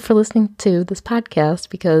thank you for listening to this podcast,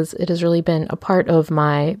 because it has really been a part of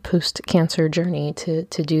my post-cancer journey to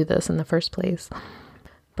do this in the first place.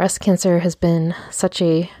 Breast cancer has been such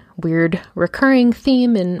a weird recurring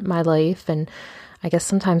theme in my life, and I guess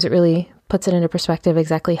sometimes it really puts it into perspective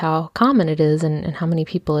exactly how common it is and how many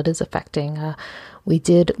people it is affecting. We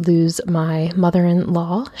did lose my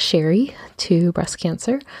mother-in-law, Sherry, to breast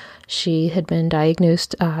cancer. She had been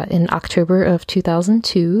diagnosed in October of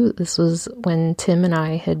 2002. This was when Tim and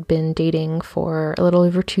I had been dating for a little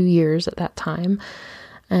over 2 years at that time.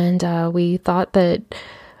 And we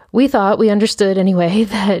understood anyway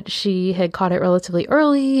that she had caught it relatively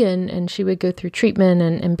early and she would go through treatment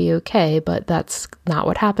and be okay, but that's not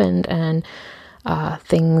what happened. And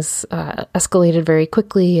things escalated very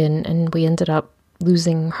quickly, and we ended up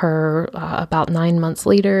losing her about 9 months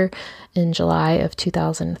later in July of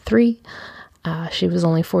 2003. She was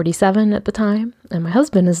only 47 at the time, and my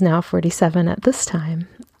husband is now 47 at this time.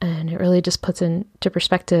 And it really just puts into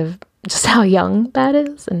perspective just how young that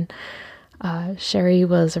is. And Sherry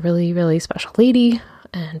was a really, really special lady,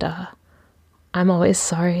 and I'm always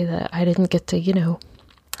sorry that I didn't get to,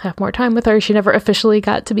 have more time with her. She never officially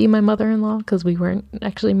got to be my mother-in-law because we weren't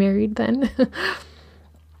actually married then.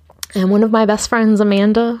 And one of my best friends,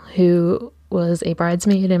 Amanda, who was a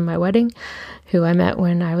bridesmaid in my wedding, who I met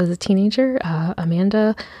when I was a teenager,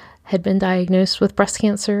 Amanda had been diagnosed with breast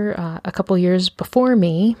cancer a couple years before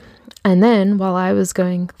me. And then while I was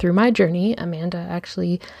going through my journey, Amanda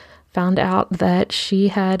actually found out that she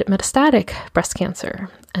had metastatic breast cancer.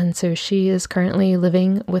 And so she is currently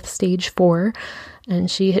living with stage 4. And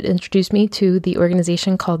she had introduced me to the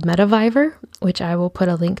organization called Medivivor, which I will put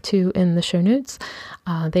a link to in the show notes.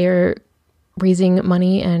 They're raising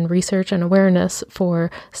money and research and awareness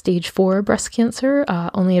for stage 4 breast cancer.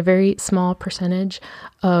 Only a very small percentage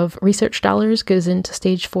of research dollars goes into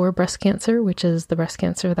stage 4 breast cancer, which is the breast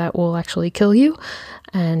cancer that will actually kill you.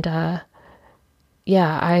 And I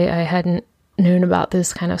hadn't known about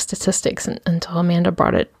those kind of statistics until Amanda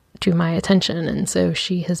brought it to my attention. And so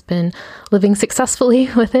she has been living successfully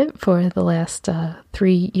with it for the last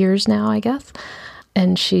 3 years now, I guess.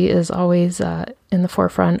 And she is always in the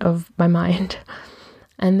forefront of my mind.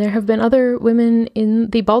 And there have been other women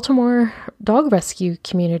in the Baltimore dog rescue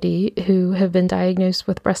community who have been diagnosed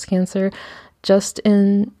with breast cancer just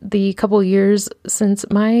in the couple years since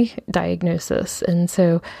my diagnosis. And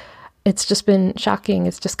so it's just been shocking.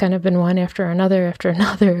 It's just kind of been one after another.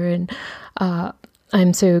 And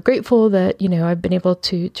I'm so grateful that, I've been able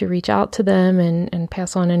to reach out to them and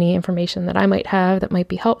pass on any information that I might have that might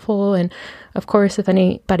be helpful. And of course, if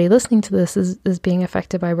anybody listening to this is being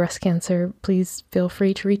affected by breast cancer, please feel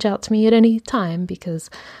free to reach out to me at any time, because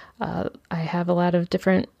I have a lot of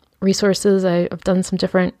different resources. I've done some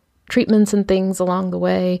different treatments and things along the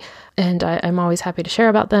way, and I'm always happy to share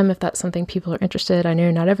about them if that's something people are interested. I know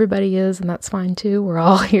not everybody is, and that's fine too. We're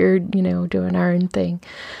all here, doing our own thing,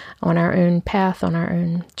 on our own path, on our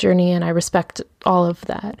own journey, and I respect all of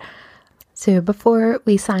that. So before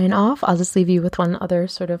we sign off, I'll just leave you with one other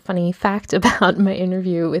sort of funny fact about my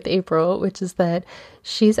interview with April, which is that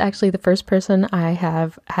she's actually the first person I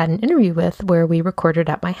have had an interview with where we recorded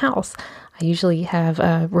at my house. I usually have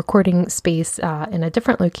a recording space in a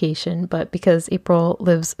different location, but because April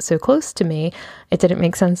lives so close to me, it didn't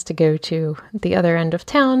make sense to go to the other end of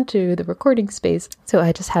town to the recording space. So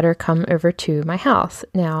I just had her come over to my house.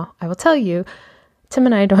 Now, I will tell you, Tim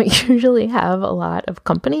and I don't usually have a lot of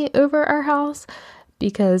company over our house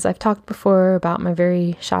because I've talked before about my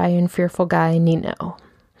very shy and fearful guy, Nino.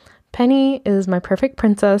 Penny is my perfect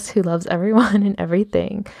princess who loves everyone and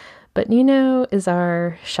everything, but Nino is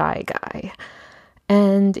our shy guy.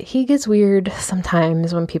 And he gets weird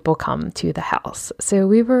sometimes when people come to the house. So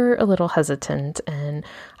we were a little hesitant, and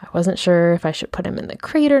I wasn't sure if I should put him in the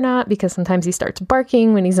crate or not, because sometimes he starts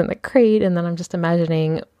barking when he's in the crate, and then I'm just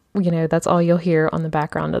imagining, that's all you'll hear on the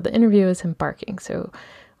background of the interview is him barking. So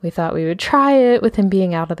we thought we would try it with him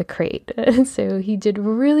being out of the crate. And so he did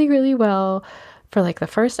really, really well for like the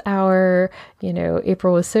first hour.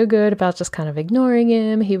 April was so good about just kind of ignoring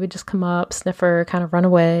him. He would just come up, sniffer, kind of run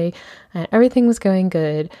away, and everything was going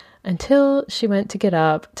good until she went to get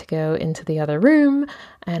up to go into the other room.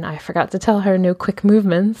 And I forgot to tell her no quick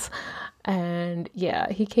movements. And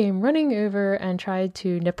yeah, he came running over and tried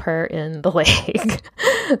to nip her in the leg.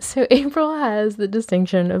 So April has the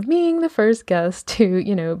distinction of being the first guest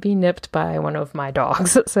to, be nipped by one of my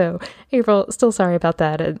dogs. So April, still sorry about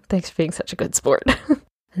that. And thanks for being such a good sport.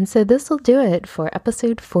 And so this will do it for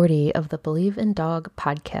episode 40 of the Believe in Dog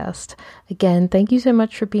podcast. Again, thank you so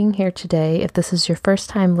much for being here today. If this is your first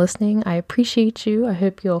time listening, I appreciate you. I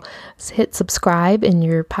hope you'll hit subscribe in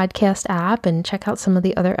your podcast app and check out some of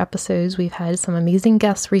the other episodes. We've had some amazing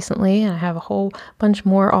guests recently, and I have a whole bunch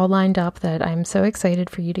more all lined up that I'm so excited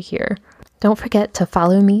for you to hear. Don't forget to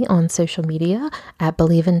follow me on social media at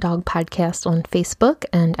Believe in Dog Podcast on Facebook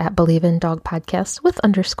and at Believe in Dog Podcast with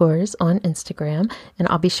underscores on Instagram. And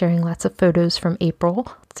I'll be sharing lots of photos from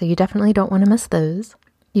April, so you definitely don't want to miss those.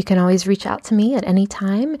 You can always reach out to me at any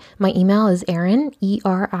time. My email is Erin,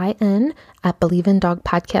 ERIN, at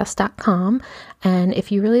believeindogpodcast.com. And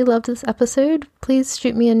if you really loved this episode, please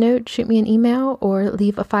shoot me a note, shoot me an email, or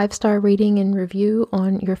leave a 5-star rating and review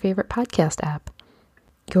on your favorite podcast app.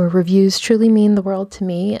 Your reviews truly mean the world to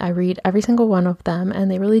me. I read every single one of them, and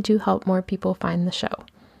they really do help more people find the show.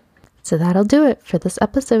 So that'll do it for this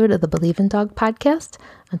episode of the Believe in Dog podcast.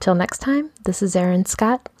 Until next time, this is Erin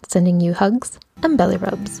Scott, sending you hugs and belly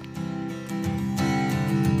rubs.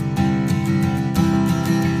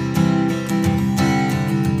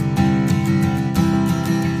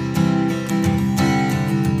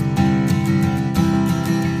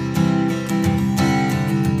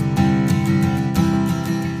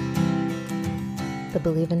 The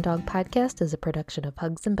Believe in Dog podcast is a production of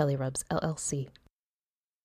Hugs and Belly Rubs, LLC.